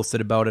anymore. I posted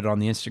about it on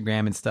the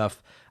Instagram and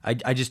stuff.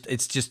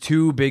 It's just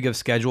too big of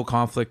schedule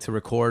conflict to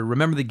record.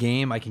 Remember the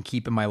game I can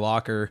keep in my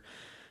locker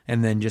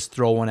and then just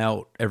throw one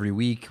out every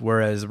week.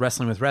 Whereas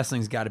Wrestling with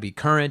Wrestling's got to be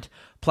current.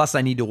 Plus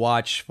I need to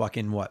watch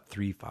fucking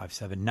 3, 5,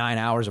 7, 9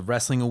 hours of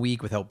wrestling a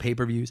week without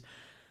pay-per-views.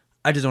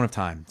 I just don't have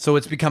time. So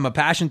it's become a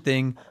passion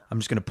thing. I'm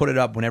just going to put it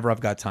up whenever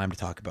I've got time to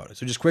talk about it.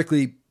 So just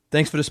quickly,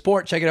 thanks for the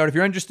support. Check it out if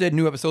you're interested.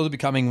 New episodes will be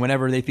coming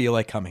whenever they feel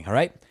like coming, all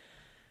right?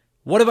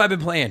 What have I been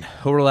playing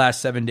over the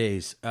last 7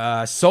 days?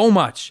 So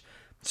much.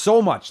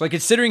 Like,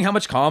 considering how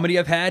much comedy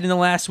I've had in the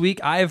last week,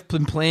 I have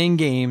been playing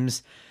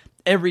games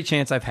every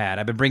chance I've had.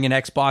 I've been bringing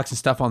Xbox and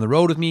stuff on the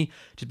road with me.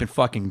 Just been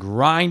fucking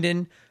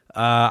grinding.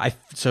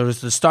 So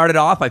to start it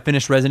off, I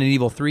finished Resident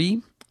Evil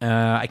 3.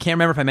 I can't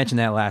remember if I mentioned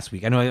that last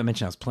week. I know I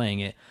mentioned I was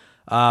playing it.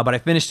 But I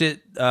finished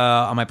it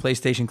on my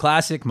PlayStation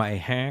Classic, my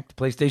hacked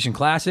PlayStation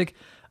Classic.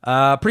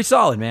 Pretty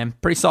solid, man.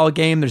 Pretty solid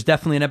game. There's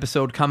definitely an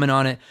episode coming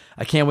on it.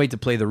 I can't wait to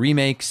play the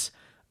remakes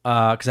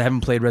because I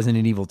haven't played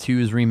Resident Evil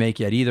 2's remake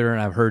yet either,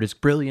 and I've heard it's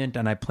brilliant,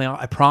 and I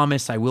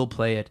promise I will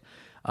play it.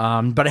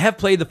 But I have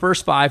played the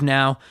first 5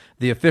 now,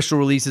 the official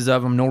releases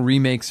of them, no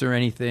remakes or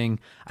anything.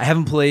 I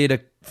haven't played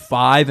a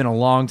 5 in a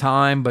long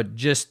time, but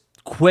just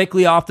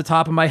quickly off the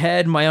top of my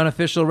head, my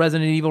unofficial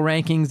Resident Evil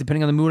rankings,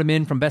 depending on the mood I'm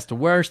in, from best to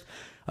worst,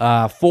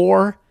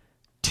 4,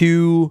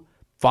 2,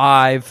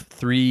 5,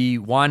 3,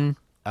 1.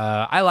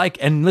 I like,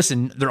 and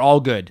listen, they're all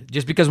good.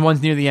 Just because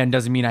one's near the end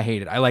doesn't mean I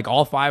hate it. I like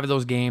all 5 of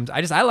those games.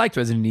 I liked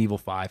Resident Evil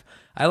 5.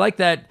 I like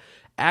that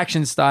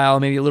action style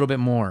maybe a little bit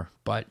more,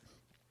 but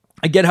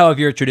I get how if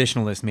you're a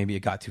traditionalist, maybe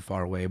it got too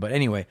far away. But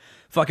anyway,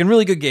 fucking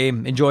really good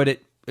game. Enjoyed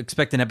it.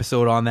 Expect an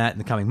episode on that in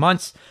the coming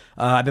months.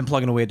 I've been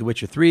plugging away at The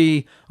Witcher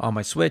 3 on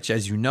my Switch.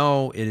 As you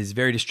know, it is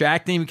very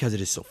distracting because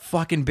it is so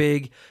fucking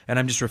big, and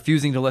I'm just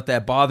refusing to let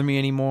that bother me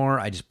anymore.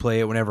 I just play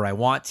it whenever I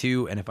want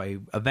to, and if I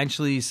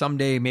eventually,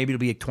 someday, maybe it'll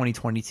be like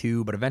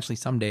 2022, but eventually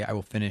someday I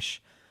will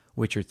finish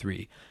Witcher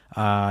 3.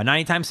 Not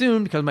anytime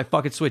soon because my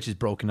fucking Switch is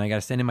broken. I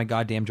gotta send in my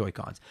goddamn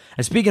Joy-Cons.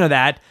 And speaking of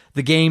that,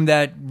 the game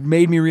that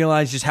made me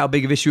realize just how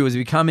big of an issue it was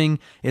becoming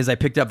is I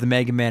picked up the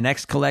Mega Man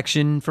X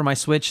collection for my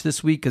Switch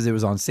this week because it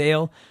was on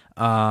sale.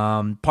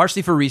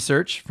 Partially for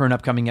research for an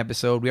upcoming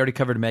episode. We already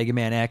covered Mega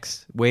Man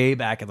X way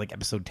back at like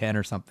episode 10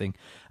 or something.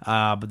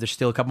 But there's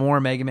still a couple more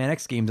Mega Man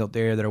X games out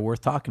there that are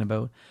worth talking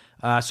about.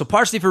 So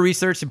partially for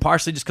research and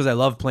partially just because I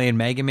love playing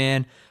Mega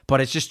Man,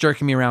 but it's just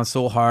jerking me around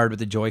so hard with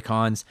the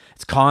Joy-Cons.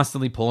 It's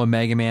constantly pulling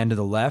Mega Man to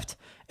the left.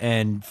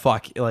 And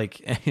fuck,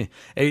 like,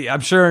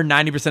 I'm sure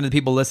 90% of the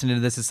people listening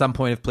to this at some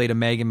point have played a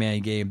Mega Man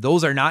game.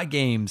 Those are not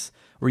games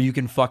where you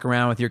can fuck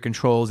around with your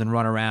controls and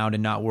run around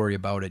and not worry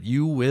about it.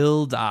 You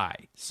will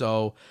die.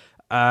 So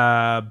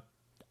I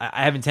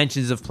have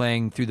intentions of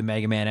playing through the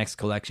Mega Man X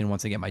collection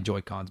once I get my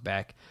Joy-Cons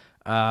back.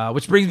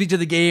 Which brings me to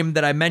the game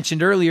that I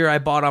mentioned earlier I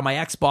bought on my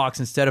Xbox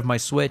instead of my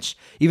Switch,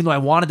 even though I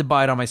wanted to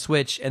buy it on my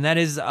Switch, and that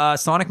is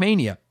Sonic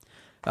Mania.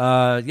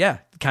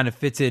 Kind of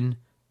fits in.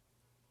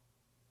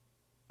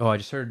 Oh,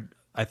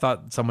 I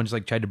thought someone just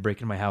like tried to break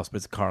into my house, but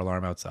it's a car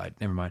alarm outside.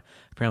 Never mind.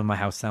 Apparently my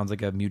house sounds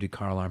like a muted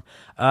car alarm.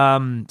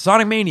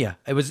 Sonic Mania.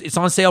 It's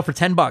on sale for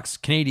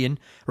 $10 Canadian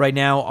right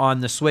now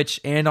on the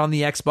Switch and on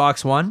the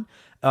Xbox One.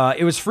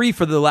 It was free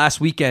for the last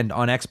weekend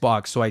on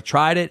Xbox, so I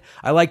tried it.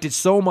 I liked it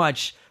so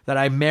much that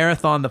I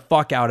marathoned the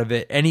fuck out of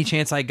it any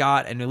chance I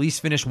got and at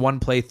least finished one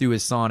playthrough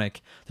as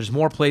Sonic. There's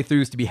more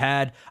playthroughs to be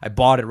had. I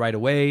bought it right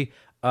away,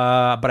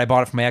 but I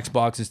bought it for my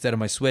Xbox instead of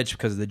my Switch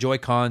because of the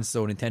Joy-Cons,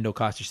 so Nintendo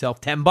cost yourself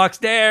 $10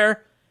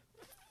 there,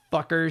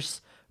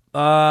 fuckers.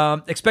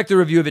 Expect a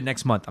review of it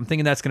next month. I'm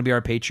thinking that's going to be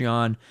our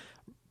Patreon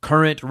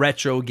current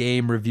retro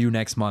game review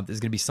next month is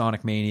going to be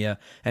Sonic Mania.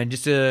 And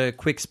just a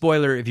quick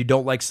spoiler, if you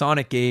don't like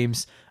Sonic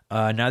games,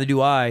 neither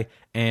do I,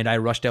 and I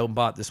rushed out and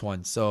bought this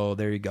one, so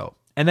there you go.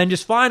 And then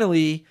just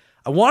finally,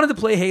 I wanted to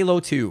play Halo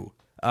 2.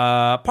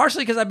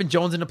 Partially because I've been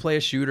jonesing to play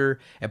a shooter,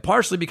 and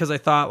partially because I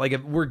thought, like,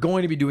 if we're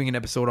going to be doing an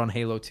episode on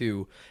Halo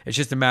 2, it's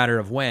just a matter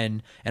of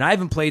when. And I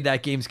haven't played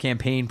that game's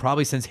campaign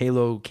probably since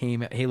Halo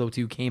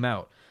 2 came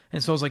out.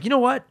 And so I was like, you know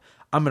what?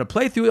 I'm going to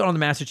play through it on the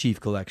Master Chief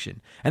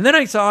Collection. And then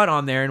I saw it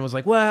on there and was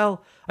like,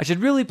 well, I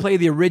should really play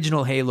the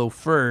original Halo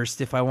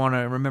first if I want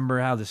to remember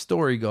how the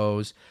story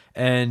goes.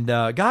 And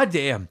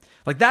goddamn,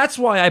 like, that's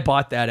why I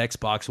bought that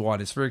Xbox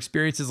One, is for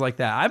experiences like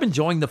that. I'm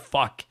enjoying the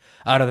fuck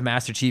out of the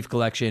Master Chief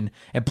Collection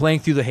and playing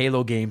through the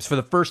Halo games for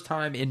the first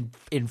time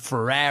in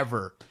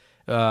forever.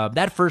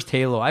 That first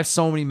Halo, I have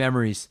so many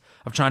memories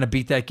of trying to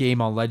beat that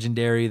game on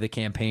Legendary, the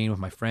campaign with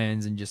my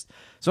friends, and just...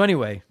 So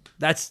anyway,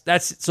 that's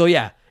so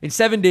yeah. In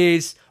 7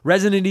 days,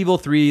 Resident Evil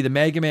 3, the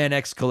Mega Man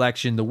X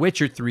Collection, The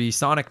Witcher 3,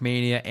 Sonic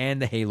Mania,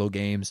 and the Halo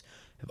games.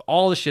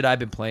 All the shit I've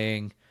been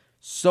playing.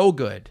 So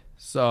good.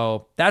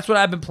 So that's what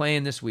I've been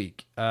playing this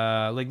week.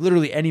 Like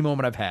literally any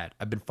moment I've had,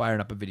 I've been firing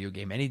up a video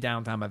game. Any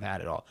downtime I've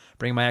had at all.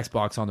 Bringing my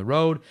Xbox on the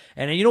road.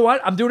 And you know what?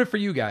 I'm doing it for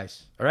you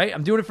guys. All right?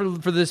 I'm doing it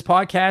for this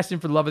podcast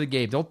and for the love of the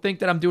game. Don't think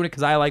that I'm doing it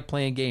because I like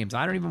playing games.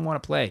 I don't even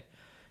want to play.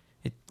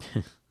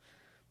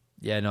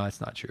 Yeah, no,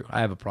 that's not true.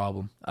 I have a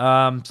problem.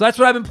 So that's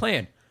what I've been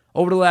playing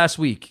over the last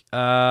week.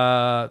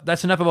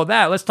 That's enough about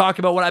that. Let's talk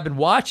about what I've been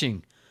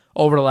watching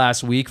over the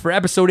last week for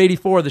episode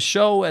 84 of the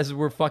show, as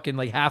we're fucking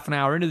like half an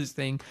hour into this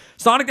thing.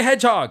 Sonic the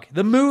Hedgehog,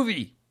 the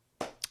movie.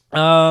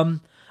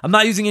 I'm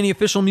not using any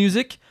official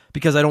music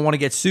because I don't want to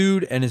get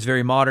sued, and it's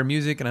very modern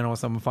music, and I don't want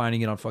someone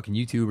finding it on fucking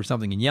YouTube or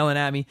something and yelling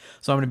at me.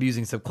 So I'm going to be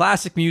using some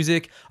classic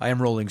music. I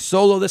am rolling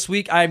solo this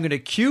week. I am going to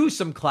cue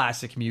some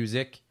classic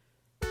music,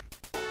 and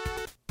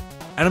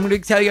I'm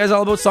going to tell you guys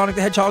all about Sonic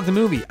the Hedgehog, the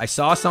movie. I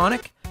saw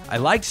Sonic, I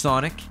liked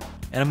Sonic,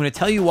 and I'm going to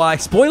tell you why,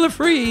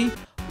 spoiler-free,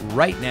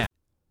 right now.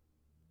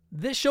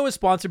 This show is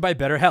sponsored by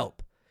BetterHelp.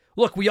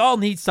 Look, we all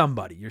need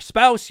somebody. Your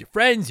spouse, your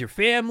friends, your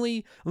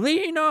family.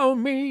 Lean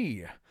on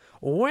me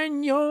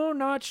when you're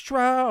not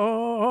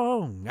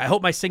strong. I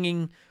hope my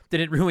singing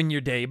didn't ruin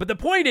your day. But the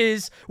point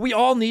is, we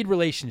all need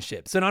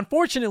relationships. And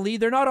unfortunately,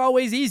 they're not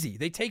always easy.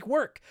 They take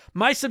work.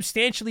 My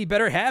substantially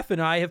better half and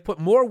I have put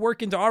more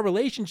work into our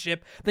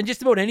relationship than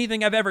just about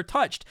anything I've ever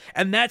touched.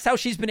 And that's how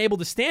she's been able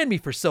to stand me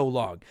for so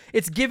long.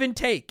 It's give and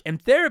take.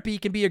 And therapy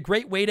can be a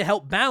great way to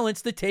help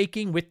balance the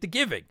taking with the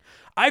giving.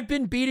 I've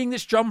been beating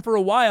this drum for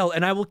a while,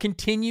 and I will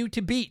continue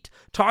to beat.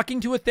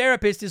 Talking to a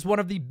therapist is one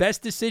of the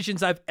best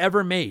decisions I've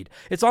ever made.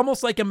 It's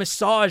almost like a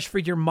massage for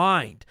your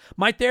mind.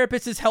 My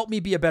therapist has helped me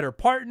be a better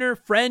partner,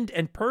 friend,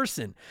 and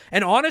person.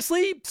 And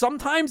honestly,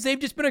 sometimes they've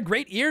just been a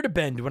great ear to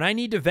bend when I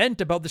need to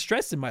vent about the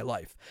stress in my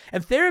life.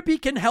 And therapy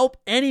can help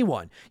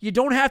anyone. You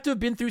don't have to have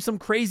been through some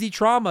crazy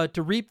trauma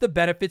to reap the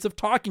benefits of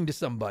talking to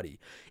somebody.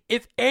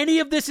 If any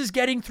of this is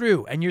getting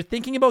through and you're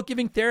thinking about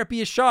giving therapy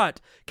a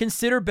shot,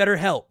 consider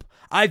BetterHelp.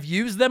 I've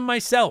used them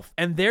myself,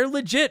 and they're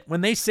legit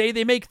when they say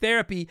they make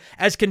therapy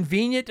as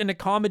convenient and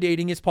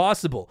accommodating as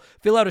possible.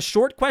 Fill out a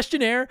short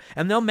questionnaire,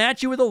 and they'll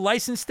match you with a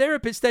licensed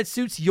therapist that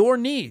suits your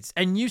needs,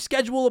 and you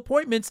schedule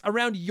appointments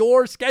around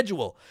your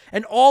schedule.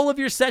 And all of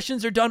your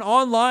sessions are done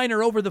online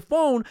or over the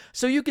phone,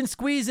 so you can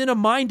squeeze in a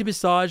mind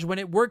massage when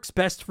it works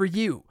best for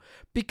you.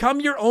 Become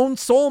your own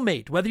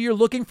soulmate, whether you're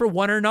looking for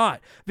one or not.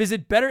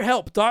 Visit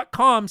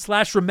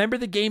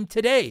BetterHelp.com/rememberthegame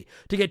today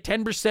to get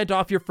 10%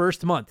 off your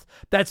first month.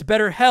 That's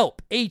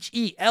BetterHelp,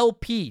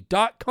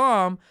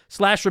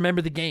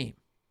 HELP.com/rememberthegame.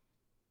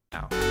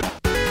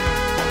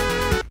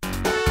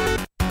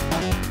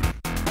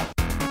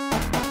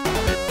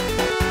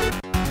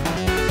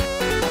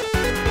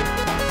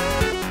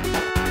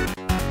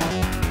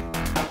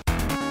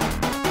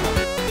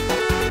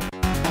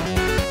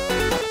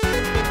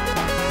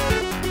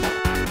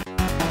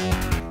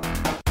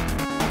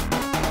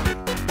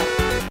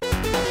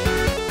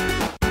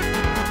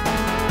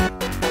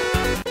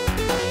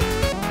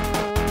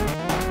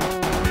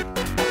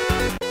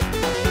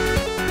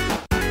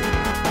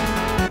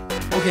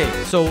 Okay,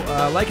 so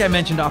like I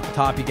mentioned off the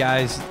top, you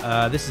guys,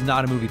 this is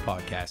not a movie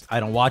podcast.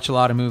 I don't watch a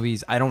lot of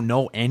movies. I don't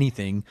know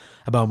anything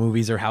about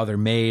movies or how they're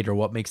made or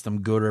what makes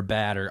them good or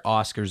bad or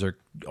Oscars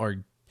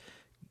or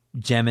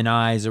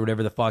Geminis or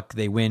whatever the fuck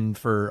they win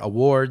for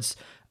awards.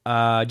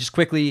 Just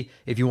quickly,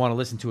 if you want to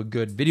listen to a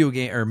good video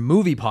game or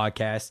movie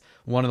podcast,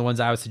 one of the ones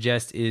I would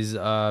suggest is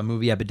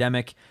Movie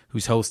Epidemic,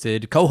 who's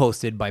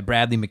co-hosted by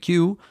Bradley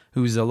McHugh,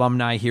 who's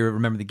alumni here at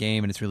Remember the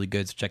Game, and it's really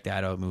good. So check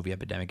that out, Movie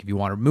Epidemic, if you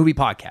want a movie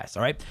podcast.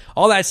 All right.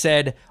 All that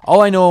said,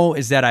 all I know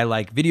is that I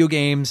like video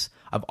games.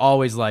 I've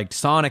always liked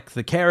Sonic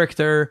the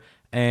character.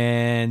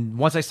 And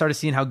once I started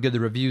seeing how good the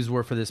reviews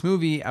were for this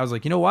movie, I was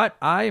like, you know what?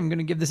 I am going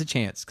to give this a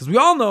chance, because we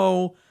all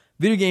know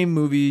video game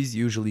movies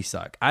usually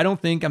suck. I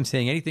don't think I'm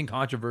saying anything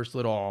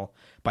controversial at all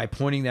by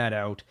pointing that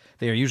out.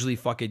 They are usually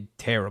fucking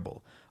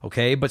terrible.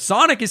 Okay, but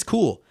Sonic is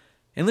cool.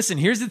 And listen,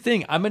 here's the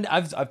thing.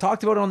 I've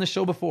talked about it on the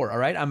show before. All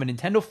right, I'm a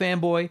Nintendo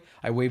fanboy.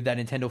 I wave that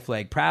Nintendo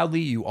flag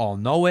proudly. You all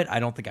know it. I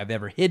don't think I've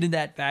ever hidden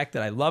that fact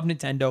that I love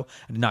Nintendo.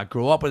 I did not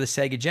grow up with a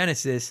Sega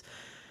Genesis.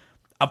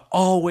 I've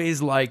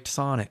always liked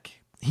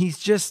Sonic. He's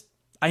just,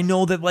 I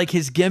know that like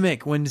his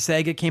gimmick when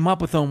Sega came up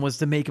with him was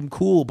to make him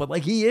cool, but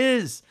like he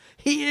is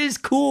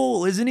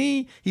cool, isn't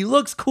he? He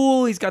looks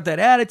cool. He's got that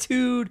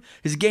attitude.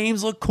 His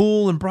games look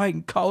cool and bright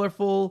and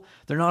colorful.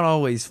 They're not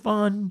always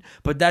fun,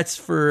 but that's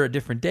for a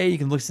different day. You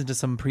can listen to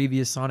some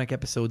previous Sonic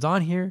episodes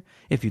on here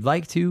if you'd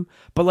like to.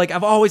 But like,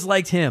 I've always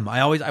liked him.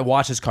 I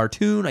watch his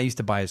cartoon. I used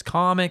to buy his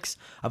comics.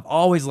 I've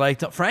always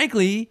liked him.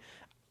 Frankly,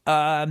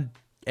 and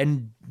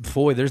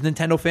boy, there's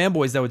Nintendo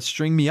fanboys that would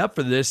string me up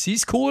for this.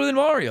 He's cooler than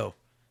Mario.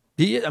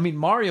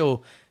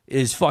 Mario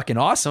is fucking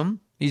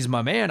awesome. He's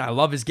my man. I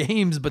love his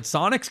games, but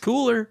Sonic's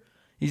cooler.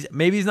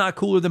 Maybe he's not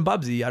cooler than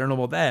Bubsy. I don't know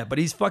about that, but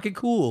he's fucking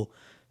cool.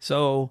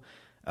 So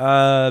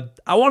I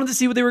wanted to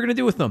see what they were going to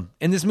do with them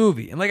in this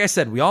movie. And like I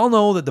said, we all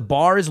know that the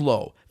bar is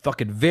low,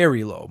 fucking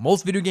very low.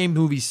 Most video game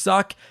movies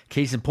suck.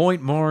 Case in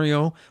point,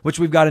 Mario, which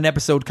we've got an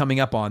episode coming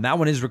up on. That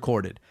one is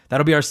recorded.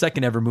 That'll be our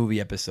second ever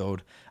movie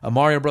episode. A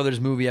Mario Brothers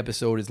movie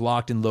episode is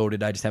locked and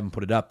loaded. I just haven't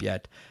put it up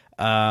yet.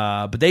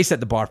 But they set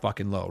the bar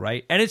fucking low,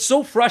 right? And it's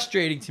so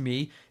frustrating to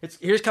me.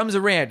 Here comes a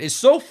rant. It's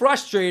so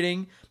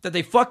frustrating that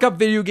they fuck up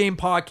video game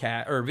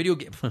podcast or video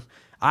game.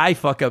 I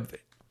fuck up.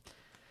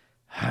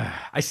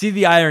 I see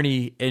the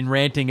irony in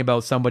ranting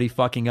about somebody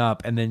fucking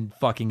up and then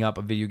fucking up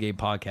a video game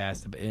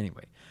podcast. But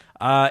anyway,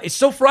 it's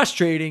so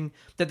frustrating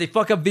that they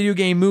fuck up video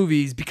game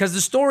movies because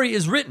the story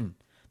is written.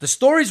 The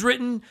story's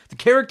written, the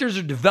characters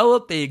are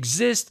developed, they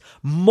exist.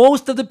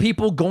 Most of the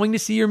people going to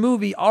see your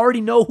movie already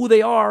know who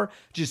they are.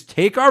 Just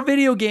take our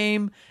video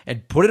game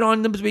and put it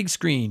on the big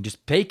screen.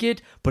 Just take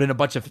it, put in a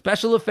bunch of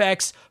special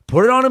effects,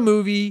 put it on a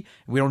movie.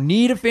 We don't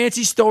need a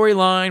fancy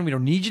storyline. We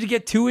don't need you to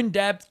get too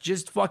in-depth.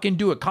 Just fucking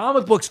do it.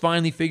 Comic books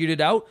finally figured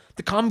it out.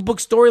 The comic book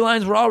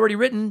storylines were already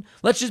written.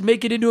 Let's just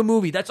make it into a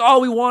movie. That's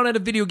all we want out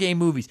of video game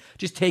movies.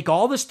 Just take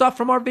all the stuff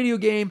from our video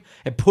game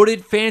and put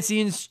it fancy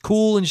and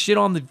cool and shit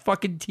on the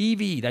fucking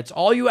TV. That's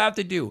all you have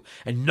to do.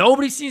 And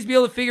nobody seems to be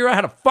able to figure out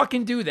how to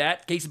fucking do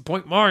that. Case in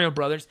point, Mario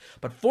Brothers.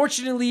 But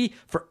fortunately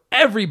for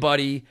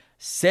everybody,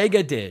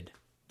 Sega did.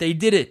 They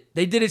did it.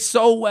 They did it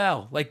so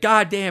well. Like,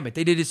 God damn it.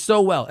 They did it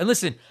so well. And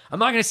listen, I'm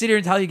not going to sit here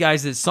and tell you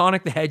guys that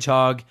Sonic the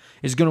Hedgehog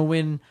is going to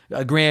win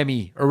a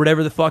Grammy or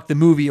whatever the fuck the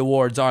movie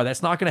awards are.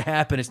 That's not going to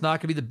happen. It's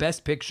not going to be the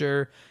best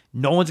picture.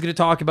 No one's going to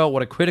talk about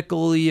what a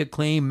critically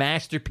acclaimed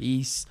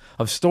masterpiece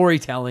of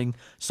storytelling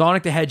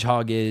Sonic the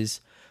Hedgehog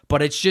is.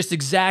 But it's just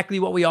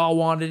exactly what we all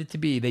wanted it to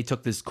be. They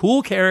took this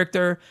cool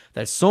character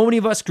that so many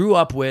of us grew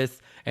up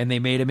with, and they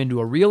made him into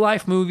a real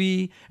life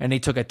movie, and they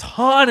took a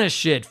ton of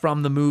shit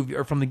from the movie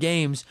or from the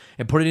games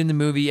and put it in the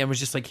movie and was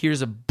just like,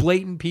 here's a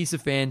blatant piece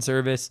of fan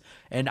service.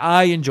 And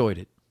I enjoyed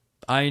it.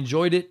 I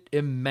enjoyed it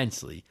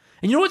immensely.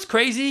 And you know what's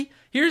crazy?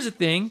 Here's the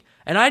thing,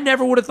 and I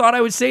never would have thought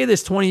I would say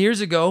this 20 years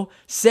ago.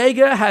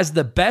 Sega has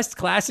the best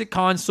classic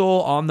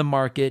console on the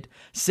market.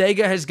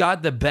 Sega has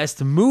got the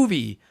best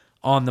movie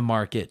on the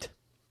market.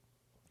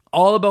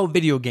 All about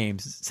video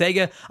games.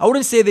 Sega, I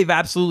wouldn't say they've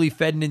absolutely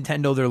fed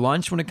Nintendo their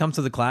lunch when it comes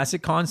to the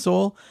classic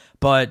console,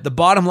 but the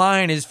bottom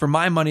line is, for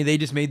my money, they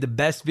just made the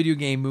best video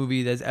game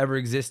movie that's ever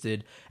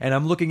existed. And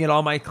I'm looking at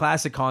all my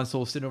classic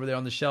consoles sitting over there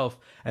on the shelf,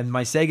 and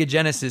my Sega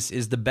Genesis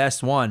is the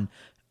best one.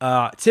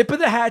 Tip of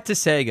the hat to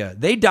Sega.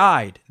 They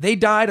died. They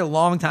died a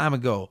long time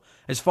ago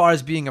as far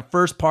as being a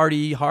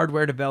first-party,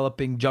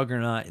 hardware-developing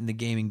juggernaut in the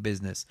gaming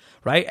business,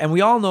 right? And we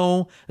all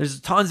know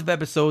there's tons of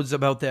episodes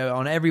about that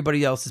on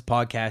everybody else's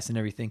podcast and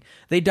everything.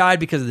 They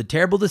died because of the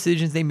terrible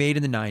decisions they made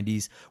in the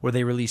 90s, where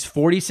they released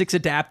 46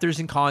 adapters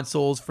and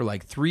consoles for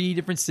like 3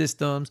 different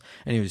systems,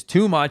 and it was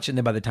too much. And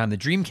then by the time the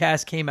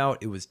Dreamcast came out,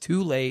 it was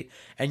too late.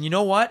 And you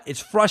know what? It's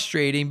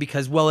frustrating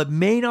because, well, it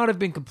may not have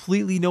been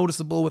completely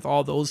noticeable with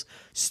all those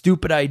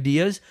stupid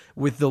ideas.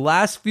 With the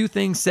last few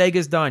things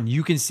Sega's done,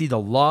 you can see the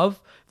love,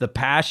 the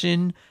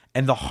passion,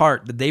 and the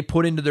heart that they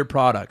put into their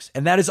products.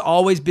 And that has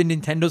always been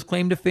Nintendo's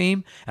claim to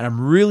fame, and I'm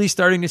really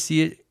starting to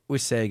see it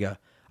with Sega.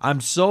 I'm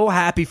so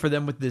happy for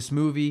them with this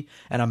movie,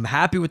 and I'm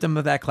happy with them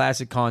with that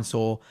classic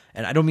console.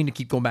 And I don't mean to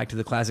keep going back to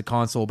the classic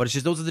console, but it's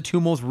just those are the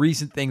two most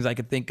recent things I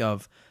could think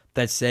of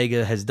that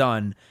Sega has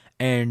done,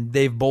 and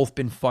they've both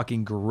been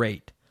fucking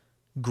great.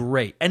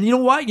 Great. And you know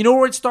what? You know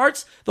where it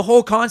starts? The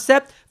whole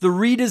concept? The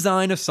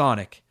redesign of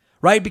Sonic.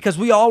 Right? Because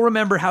we all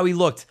remember how he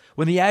looked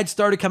when the ad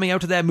started coming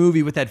out to that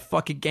movie with that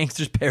fucking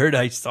Gangster's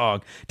Paradise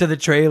song to the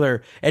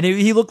trailer. And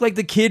he looked like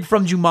the kid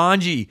from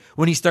Jumanji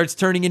when he starts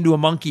turning into a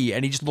monkey,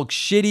 and he just looked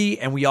shitty,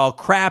 and we all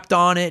crapped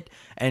on it,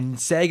 and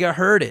Sega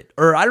heard it.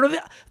 Or I don't know.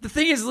 The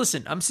thing is,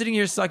 listen, I'm sitting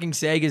here sucking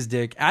Sega's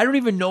dick. I don't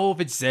even know if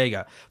it's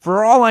Sega.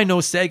 For all I know,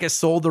 Sega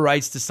sold the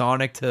rights to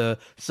Sonic to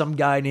some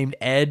guy named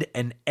Ed,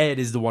 and Ed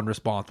is the one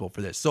responsible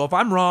for this. So if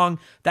I'm wrong,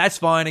 that's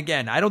fine.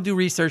 Again, I don't do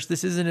research.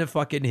 This isn't a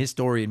fucking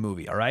historian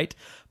movie, all right?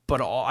 But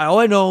all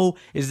I know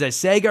is that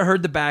Sega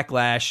heard the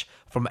backlash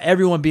from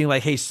everyone being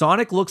like, hey,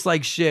 Sonic looks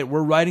like shit.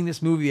 We're writing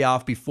this movie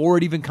off before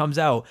it even comes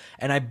out.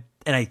 And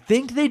I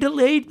think they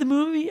delayed the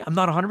movie. I'm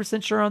not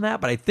 100% sure on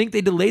that, but I think they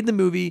delayed the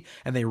movie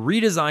and they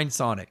redesigned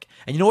Sonic.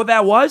 And you know what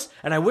that was?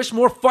 And I wish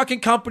more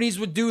fucking companies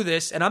would do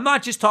this. And I'm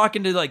not just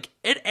talking to like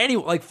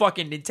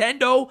fucking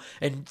Nintendo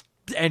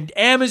and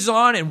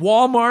Amazon and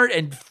Walmart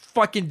and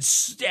fucking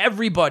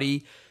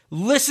everybody.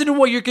 Listen to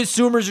what your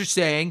consumers are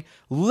saying.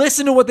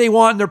 Listen to what they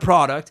want in their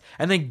product,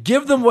 and then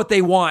give them what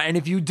they want. And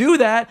if you do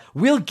that,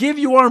 we'll give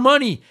you our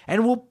money,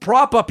 and we'll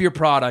prop up your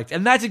product.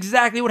 And that's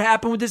exactly what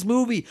happened with this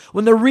movie.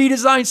 When the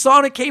redesigned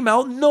Sonic came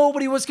out,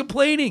 nobody was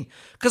complaining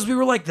because we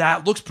were like,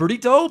 that looks pretty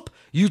dope.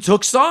 You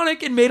took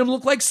Sonic and made him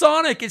look like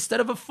Sonic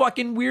instead of a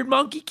fucking weird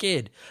monkey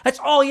kid. That's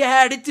all you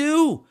had to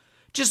do.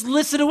 Just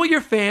listen to what your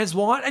fans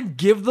want and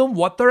give them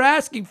what they're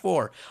asking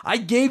for. I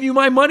gave you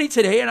my money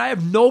today, and I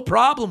have no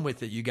problem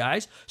with it, you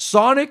guys.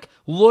 Sonic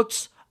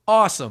looks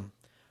awesome.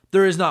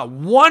 There is not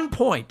one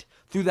point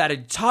through that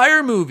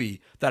entire movie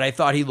that I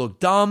thought he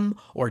looked dumb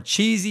or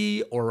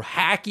cheesy or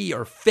hacky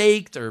or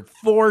faked or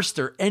forced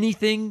or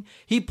anything.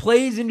 He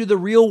plays into the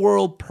real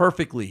world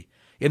perfectly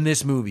in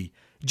this movie.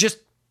 Just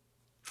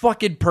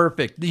fucking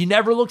perfect. He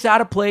never looks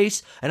out of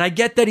place, and I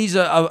get that he's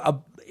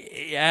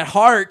at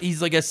heart,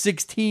 he's like a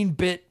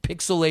 16-bit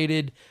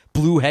pixelated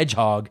blue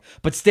hedgehog.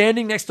 But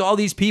standing next to all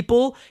these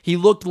people, he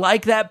looked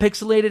like that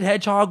pixelated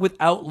hedgehog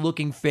without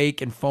looking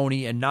fake and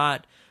phony and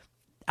not.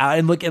 He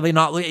didn't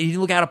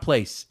look out of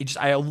place.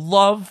 I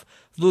love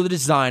the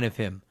design of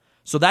him.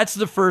 So that's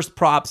the first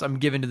props I'm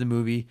giving to the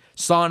movie.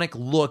 Sonic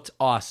looked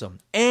awesome,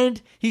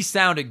 and he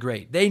sounded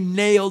great. They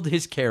nailed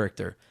his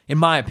character, in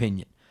my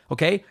opinion.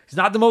 Okay, he's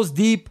not the most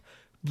deep,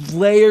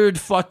 layered,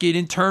 fucking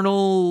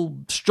internal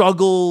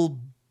struggle.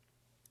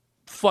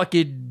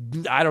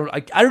 Fucking, I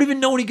don't even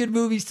know any good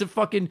movies to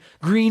fucking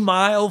Green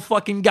Mile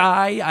fucking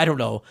guy. I don't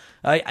know.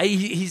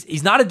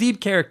 He's not a deep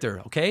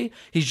character, okay?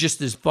 He's just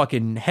this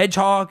fucking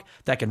hedgehog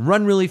that can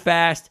run really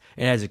fast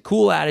and has a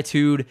cool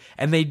attitude.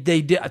 And they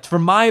did,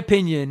 from my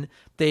opinion,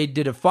 they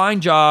did a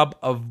fine job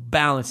of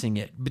balancing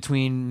it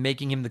between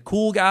making him the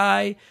cool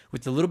guy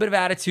with a little bit of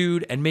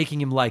attitude and making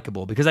him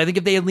likable. Because I think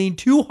if they had leaned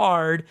too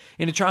hard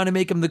into trying to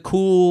make him the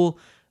cool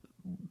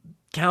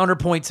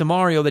counterpoint to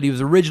Mario that he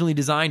was originally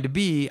designed to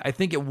be, I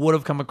think it would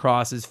have come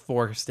across as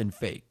forced and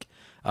fake.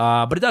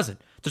 But it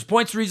doesn't. There's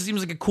points where he seems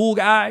like a cool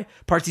guy.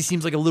 Parts he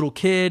seems like a little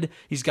kid.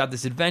 He's got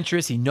this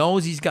adventurous. He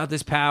knows he's got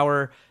this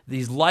power.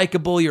 He's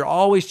likable. You're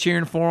always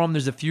cheering for him.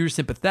 There's a few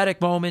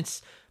sympathetic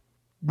moments.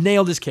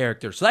 Nailed his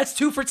character. So that's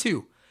 2 for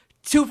 2.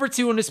 2 for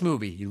 2 in this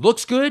movie. He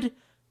looks good,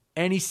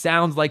 and he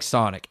sounds like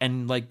Sonic.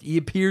 And like he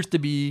appears to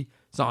be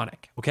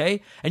Sonic,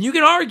 okay? And you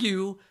can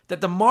argue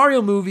that the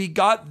Mario movie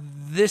got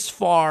this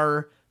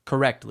far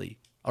correctly,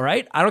 all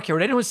right? I don't care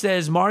what anyone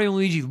says. Mario and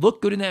Luigi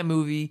looked good in that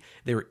movie.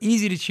 They were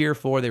easy to cheer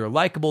for. They were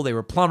likable. They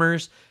were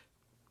plumbers.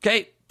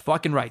 Okay,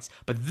 fucking rights.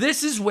 But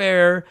this is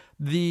where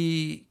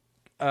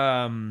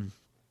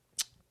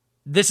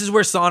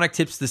Sonic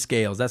tips the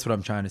scales. That's what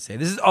I'm trying to say.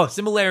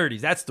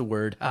 Similarities. That's the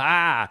word.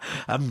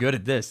 I'm good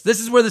at this. This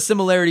is where the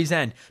similarities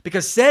end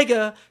because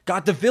Sega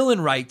got the villain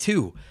right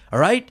too, all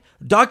right?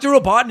 Dr.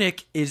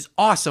 Robotnik is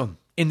awesome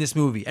in this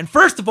movie. And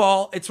first of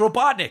all, it's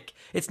Robotnik.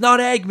 It's not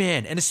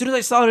Eggman. And as soon as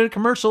I saw it in a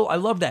commercial, I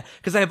love that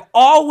because I have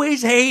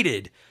always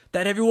hated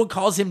that everyone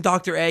calls him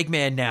Dr.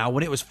 Eggman now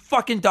when it was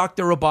fucking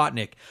Dr.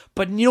 Robotnik.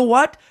 But you know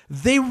what?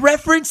 They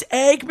reference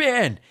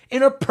Eggman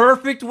in a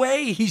perfect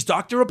way. He's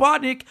Dr.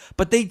 Robotnik,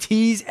 but they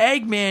tease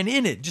Eggman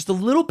in it just a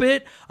little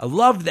bit. I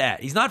love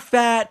that. He's not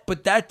fat,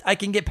 but that I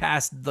can get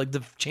past like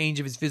the change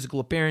of his physical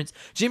appearance.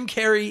 Jim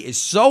Carrey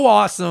is so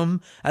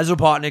awesome as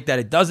Robotnik that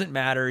it doesn't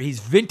matter.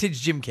 He's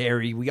vintage Jim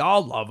Carrey. We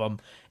all love him.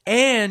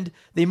 And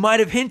they might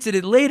have hinted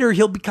it later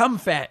he'll become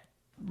fat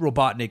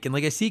Robotnik in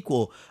like a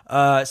sequel.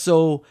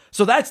 So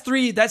that's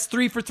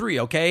 3 for 3,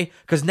 okay?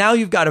 Because now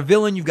you've got a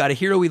villain, you've got a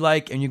hero we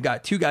like, and you've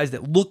got 2 guys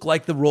that look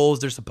like the roles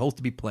they're supposed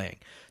to be playing.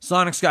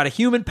 Sonic's got a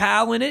human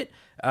pal in it.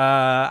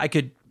 I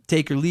could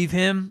take or leave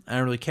him. I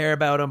don't really care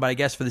about him, but I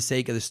guess for the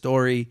sake of the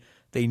story,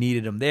 they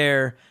needed him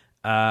there.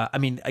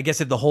 I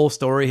guess if the whole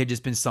story had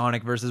just been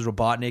Sonic versus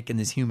Robotnik in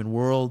this human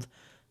world,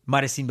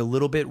 might have seemed a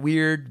little bit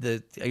weird.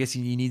 I guess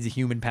he needs a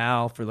human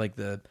pal for like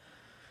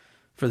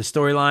for the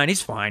storyline.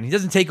 He's fine. He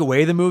doesn't take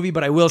away the movie,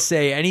 but I will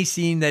say any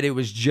scene that it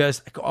was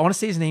just, I want to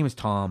say his name is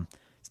Tom.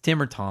 It's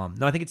Tim or Tom.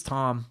 No, I think it's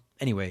Tom.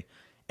 Anyway,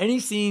 any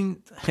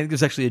scene, I think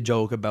there's actually a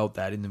joke about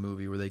that in the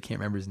movie where they can't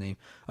remember his name.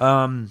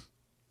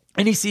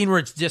 Any scene where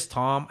it's just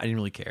Tom, I didn't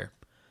really care.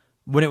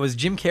 When it was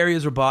Jim Carrey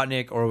as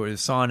Robotnik, or when it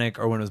was Sonic,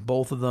 or when it was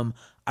both of them,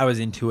 I was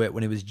into it.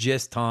 When it was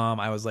just Tom,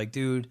 I was like,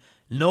 dude,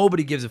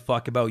 nobody gives a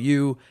fuck about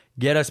you.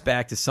 Get us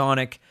back to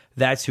Sonic.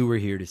 That's who we're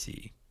here to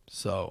see.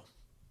 So,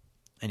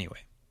 anyway.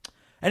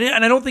 And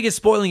I don't think it's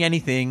spoiling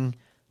anything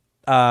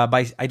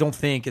I don't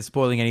think it's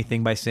spoiling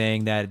anything by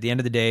saying that at the end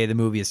of the day, the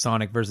movie is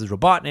Sonic versus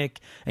Robotnik,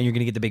 and you're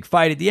gonna get the big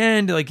fight at the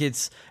end, and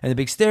the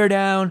big stare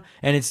down,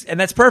 and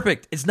that's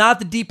perfect. It's not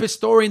the deepest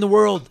story in the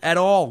world at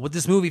all with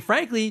this movie.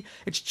 Frankly,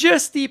 it's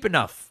just deep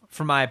enough,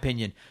 for my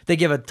opinion. They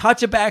give a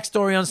touch of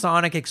backstory on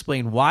Sonic,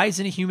 explain why he's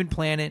in a human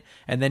planet,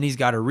 and then he's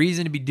got a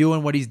reason to be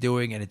doing what he's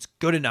doing, and it's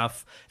good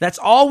enough. That's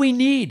all we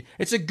need.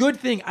 It's a good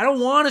thing. I don't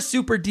want a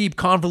super deep,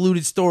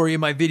 convoluted story in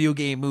my video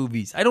game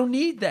movies. I don't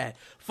need that.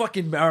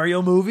 Fucking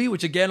Mario movie,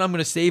 which again, I'm going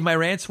to save my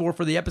rants for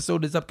the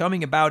episode that's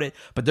upcoming about it,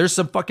 but there's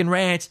some fucking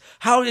rants.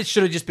 How it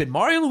should have just been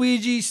Mario and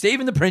Luigi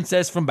saving the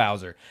princess from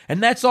Bowser.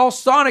 And that's all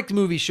Sonic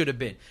movie should have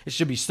been. It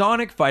should be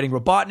Sonic fighting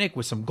Robotnik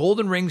with some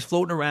golden rings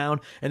floating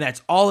around, and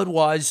that's all it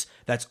was.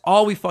 That's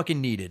all we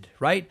fucking needed,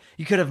 right?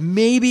 You could have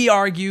maybe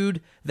argued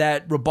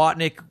that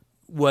Robotnik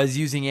was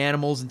using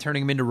animals and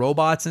turning them into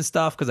robots and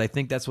stuff, because I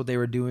think that's what they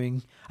were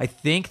doing. I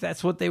think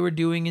that's what they were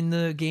doing in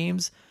the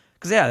games.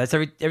 Because, yeah, that's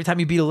every time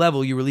you beat a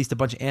level, you released a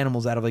bunch of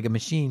animals out of like a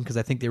machine, because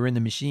I think they were in the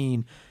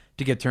machine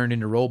to get turned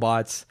into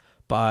robots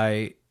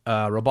by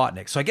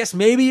Robotnik. So I guess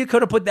maybe you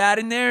could have put that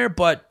in there,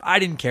 but I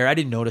didn't care. I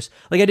didn't notice.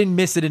 Like, I didn't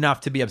miss it enough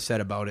to be upset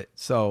about it.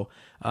 So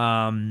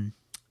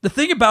the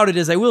thing about it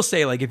is, I will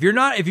say, like, if you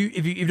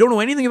don't know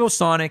anything about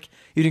Sonic,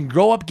 you didn't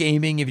grow up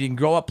gaming, if you didn't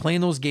grow up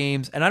playing those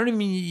games, and I don't even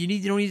mean you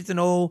don't need to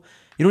know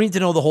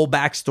the whole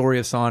backstory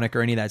of Sonic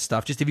or any of that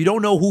stuff. Just if you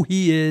don't know who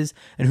he is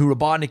and who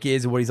Robotnik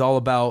is and what he's all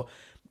about,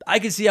 I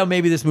can see how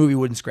maybe this movie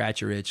wouldn't scratch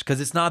your itch, because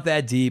it's not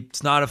that deep.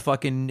 It's not a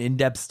fucking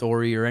in-depth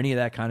story or any of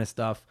that kind of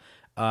stuff.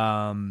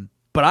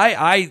 But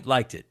I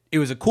liked it. It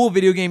was a cool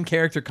video game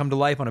character come to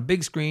life on a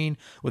big screen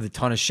with a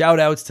ton of shout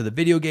outs to the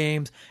video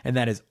games. And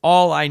that is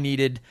all I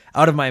needed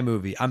out of my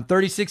movie. I'm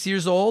 36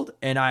 years old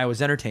and I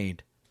was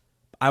entertained.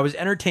 I was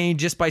entertained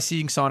just by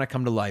seeing Sonic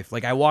come to life.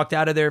 Like, I walked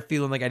out of there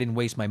feeling like I didn't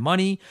waste my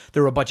money.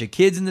 There were a bunch of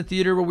kids in the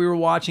theater where we were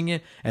watching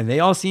it, and they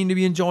all seemed to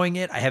be enjoying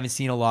it. I haven't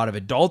seen a lot of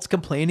adults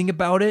complaining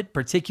about it,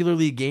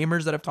 particularly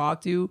gamers that I've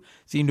talked to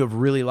seem to have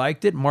really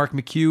liked it. Mark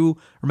McHugh,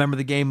 remember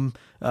the game,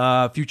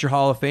 future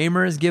Hall of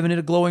Famer, has given it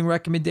a glowing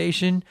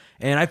recommendation,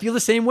 and I feel the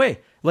same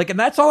way. Like, and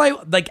that's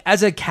all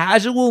as a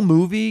casual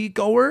movie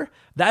goer,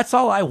 that's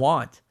all I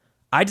want.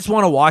 I just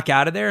want to walk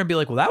out of there and be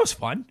like, well, that was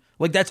fun.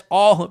 Like, that's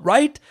all,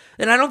 right?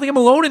 And I don't think I'm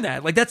alone in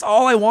that. Like, that's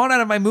all I want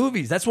out of my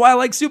movies. That's why I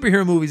like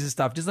superhero movies and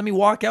stuff. Just let me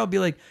walk out and be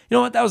like, you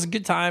know what? That was a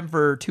good time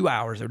for 2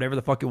 hours or whatever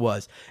the fuck it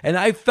was. And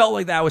I felt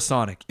like that was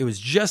Sonic. It was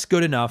just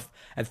good enough.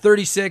 At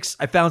 36,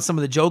 I found some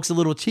of the jokes a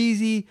little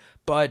cheesy,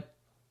 but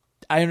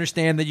I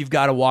understand that you've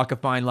got to walk a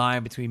fine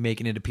line between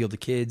making it appeal to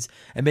kids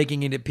and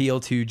making it appeal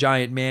to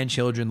giant man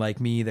children like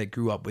me that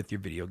grew up with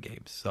your video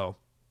games. So,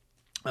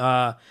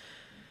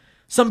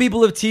 some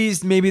people have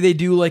teased maybe they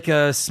do like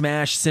a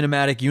Smash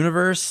cinematic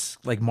universe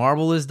like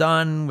Marvel has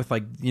done with,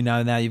 like, you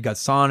know, now you've got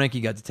Sonic, you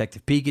got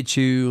Detective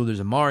Pikachu, there's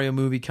a Mario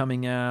movie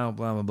coming out,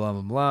 blah, blah,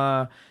 blah,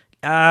 blah,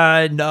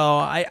 blah. No,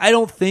 I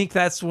don't think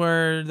that's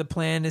where the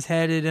plan is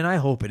headed, and I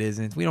hope it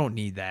isn't. We don't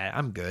need that.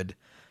 I'm good.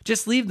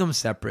 Just leave them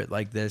separate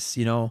like this,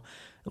 you know?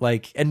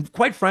 Like, and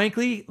quite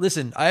frankly,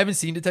 listen, I haven't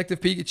seen Detective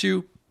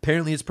Pikachu.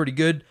 Apparently it's pretty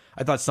good.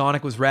 I thought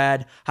Sonic was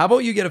rad. How about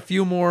you get a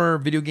few more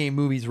video game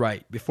movies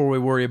right before we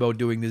worry about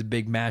doing this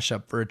big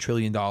mashup for $1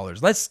 trillion?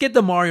 Let's get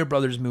the Mario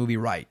Brothers movie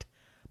right.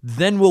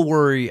 Then we'll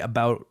worry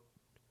about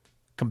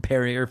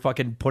comparing or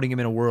fucking putting him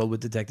in a world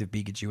with Detective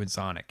Pikachu and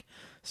Sonic.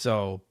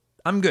 So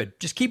I'm good.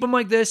 Just keep them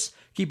like this.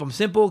 Keep them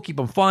simple. Keep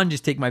them fun.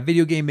 Just take my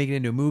video game, make it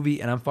into a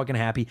movie, and I'm fucking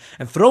happy.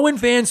 And throw in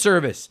fan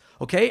service,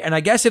 okay? And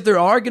I guess if there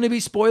are going to be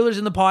spoilers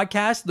in the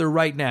podcast, they're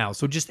right now.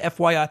 So just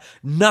FYI,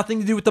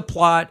 nothing to do with the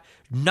plot,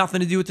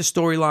 nothing to do with the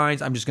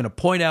storylines. I'm just going to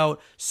point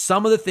out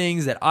some of the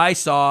things that I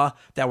saw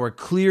that were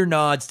clear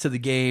nods to the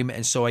game.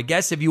 And so I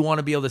guess if you want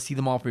to be able to see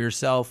them all for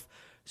yourself,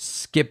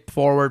 skip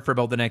forward for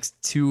about the next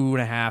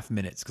 2.5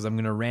 minutes, because I'm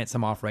going to rant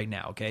some off right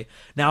now, okay?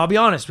 Now, I'll be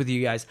honest with you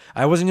guys.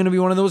 I wasn't going to be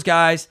one of those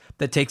guys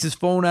that takes his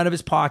phone out of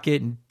his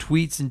pocket and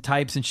tweets and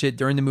types and shit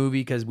during the movie,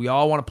 because we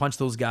all want to punch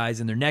those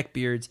guys in their neck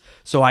beards.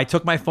 So I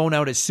took my phone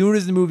out as soon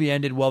as the movie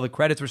ended while the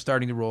credits were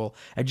starting to roll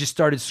and just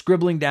started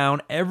scribbling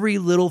down every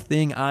little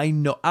thing I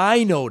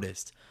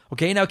noticed.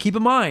 Okay, now keep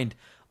in mind,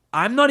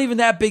 I'm not even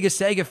that big a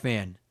Sega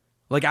fan.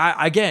 Like,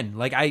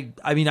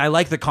 I mean, I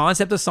like the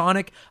concept of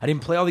Sonic. I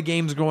didn't play all the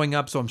games growing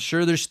up, so I'm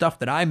sure there's stuff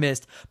that I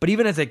missed. But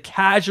even as a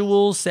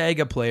casual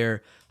Sega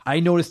player, I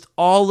noticed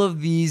all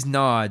of these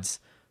nods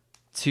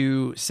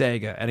to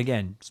Sega. And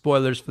again,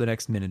 spoilers for the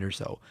next minute or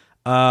so.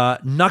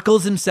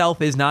 Knuckles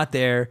himself is not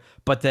there,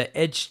 but the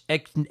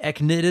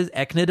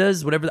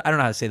Echnidas, whatever, I don't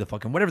know how to say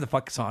whatever the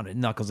fuck Sonic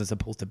Knuckles is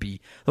supposed to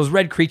be. Those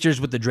red creatures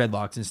with the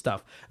dreadlocks and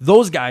stuff.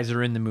 Those guys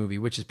are in the movie,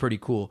 which is pretty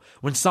cool.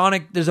 When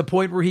Sonic, there's a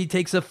point where he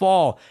takes a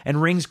fall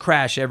and rings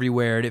crash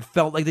everywhere, and it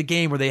felt like the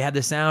game where they had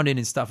the sound in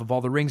and stuff of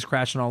all the rings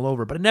crashing all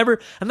over. But it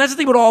never, and that's the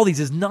thing about all these,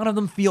 is none of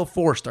them feel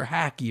forced or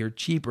hacky or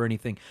cheap or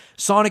anything.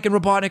 Sonic and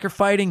Robotnik are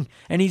fighting,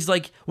 and he's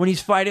like, when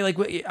he's fighting, like,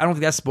 I don't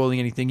think that's spoiling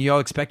anything. You all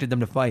expected them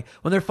to fight.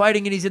 When they're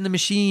fighting and he's in the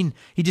machine,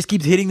 he just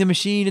keeps hitting the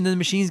machine, and then the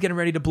machine's getting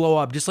ready to blow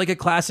up, just like a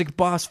classic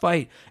boss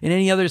fight in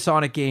any other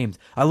Sonic games.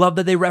 I love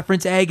that they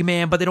reference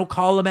Eggman, but they don't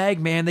call him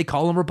Eggman, they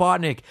call him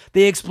Robotnik.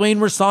 They explain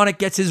where Sonic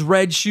gets his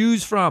red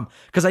shoes from,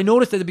 because I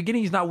noticed at the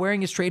beginning he's not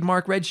wearing his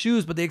trademark red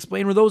shoes, but they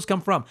explain where those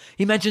come from.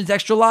 He mentions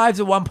Extra Lives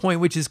at one point,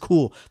 which is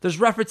cool. There's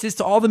references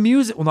to all the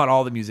music, well, not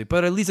all the music,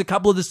 but at least a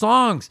couple of the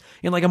songs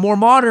in like a more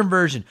modern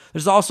version.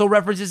 There's also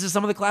references to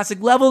some of the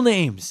classic level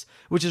names,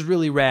 which is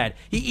really rad.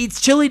 He eats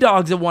chili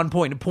dogs at one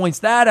point and points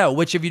that out,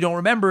 which if you don't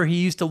remember, he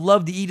used to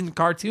love to eat in the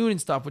cartoon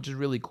and stuff, which is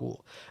really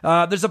cool.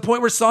 There's a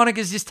point where Sonic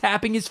is just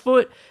tapping his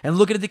foot and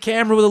looking at the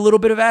camera with a little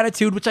bit of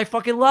attitude, which I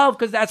fucking love,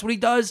 because that's what he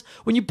does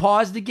when you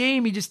pause the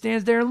game. He just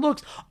stands there and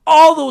looks.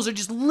 All those are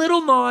just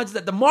little nods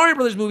that the Mario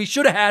Brothers movie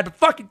should have had, but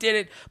fucking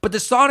didn't. But the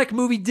Sonic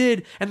movie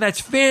did, and that's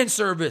fan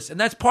service. And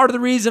that's part of the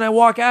reason I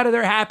walk out of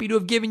there happy to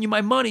have given you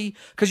my money,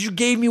 because you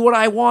gave me what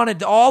I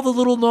wanted, all the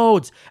little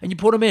nodes, and you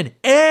put them in.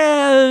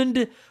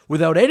 And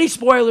without any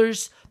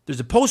spoilers, there's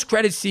a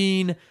post-credit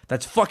scene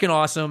that's fucking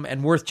awesome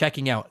and worth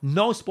checking out.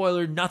 No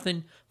spoiler,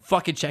 nothing.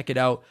 Fucking check it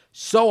out.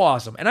 So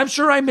awesome. And I'm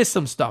sure I missed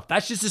some stuff.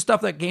 That's just the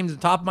stuff that came to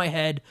the top of my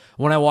head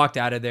when I walked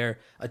out of there.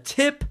 A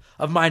tip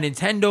of my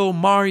Nintendo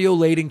Mario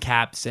laden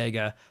cap,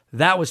 Sega.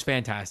 That was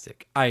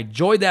fantastic. I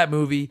enjoyed that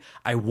movie.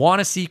 I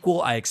want a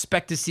sequel. I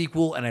expect a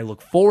sequel, and I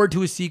look forward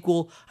to a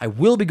sequel. I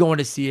will be going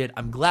to see it.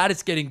 I'm glad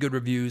it's getting good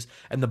reviews,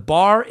 and the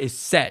bar is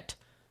set.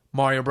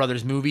 Mario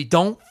Brothers movie.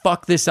 Don't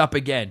fuck this up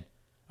again.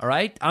 All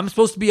right? I'm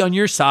supposed to be on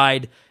your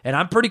side, and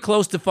I'm pretty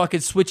close to fucking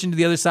switching to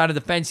the other side of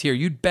the fence here.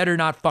 You'd better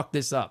not fuck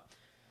this up.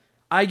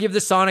 I give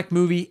the Sonic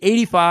movie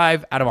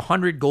 85 out of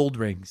 100 gold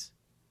rings.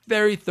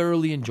 Very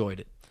thoroughly enjoyed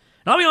it.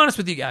 And I'll be honest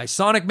with you guys,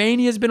 Sonic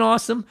Mania has been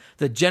awesome.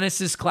 The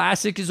Genesis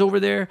Classic is over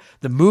there.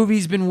 The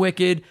movie's been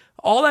wicked.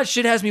 All that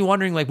shit has me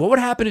wondering, like, what would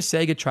happen if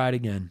Sega tried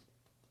again?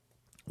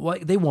 Well,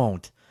 they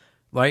won't.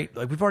 Right?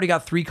 Like, we've already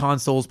got 3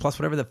 consoles, plus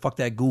whatever the fuck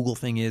that Google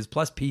thing is,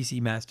 plus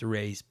PC Master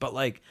Race. But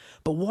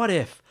what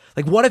if?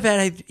 Like, what if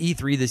at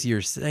E3 this year,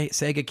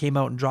 Sega came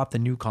out and dropped a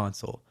new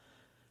console?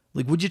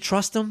 Like, would you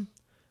trust them?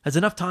 Has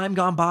enough time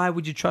gone by?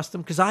 Would you trust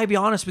them? Because I'll be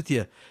honest with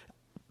you,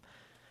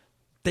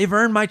 they've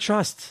earned my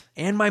trust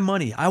and my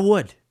money. I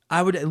would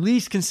at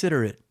least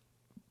consider it.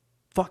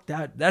 Fuck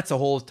that. That's a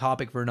whole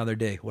topic for another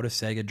day. What if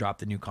Sega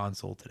dropped a new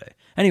console today?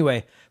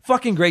 Anyway,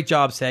 fucking great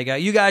job,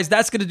 Sega. You guys,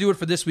 that's going to do it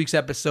for this week's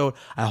episode.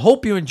 I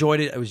hope you enjoyed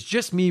it. It was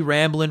just me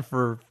rambling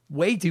for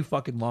way too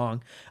fucking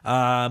long.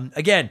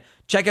 Again,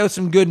 check out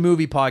some good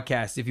movie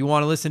podcasts. If you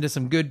want to listen to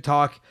some good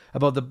talk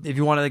about if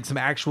you want to like some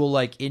actual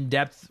like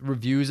in-depth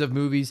reviews of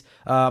movies,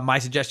 my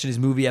suggestion is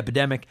Movie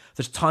Epidemic.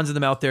 There's tons of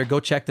them out there. Go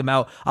check them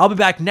out. I'll be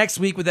back next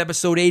week with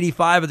episode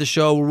 85 of the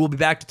show, where we'll be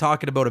back to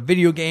talking about a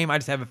video game. I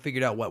just haven't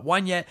figured out what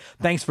one yet.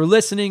 Thanks for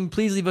listening.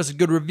 Please leave us a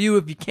good review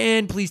if you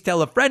can. Please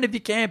tell a friend if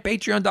you can.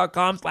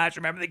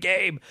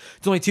 Patreon.com/rememberthegame.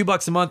 It's only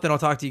 $2 a month, and I'll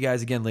talk to you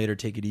guys again later.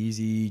 Take it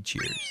easy.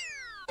 Cheers.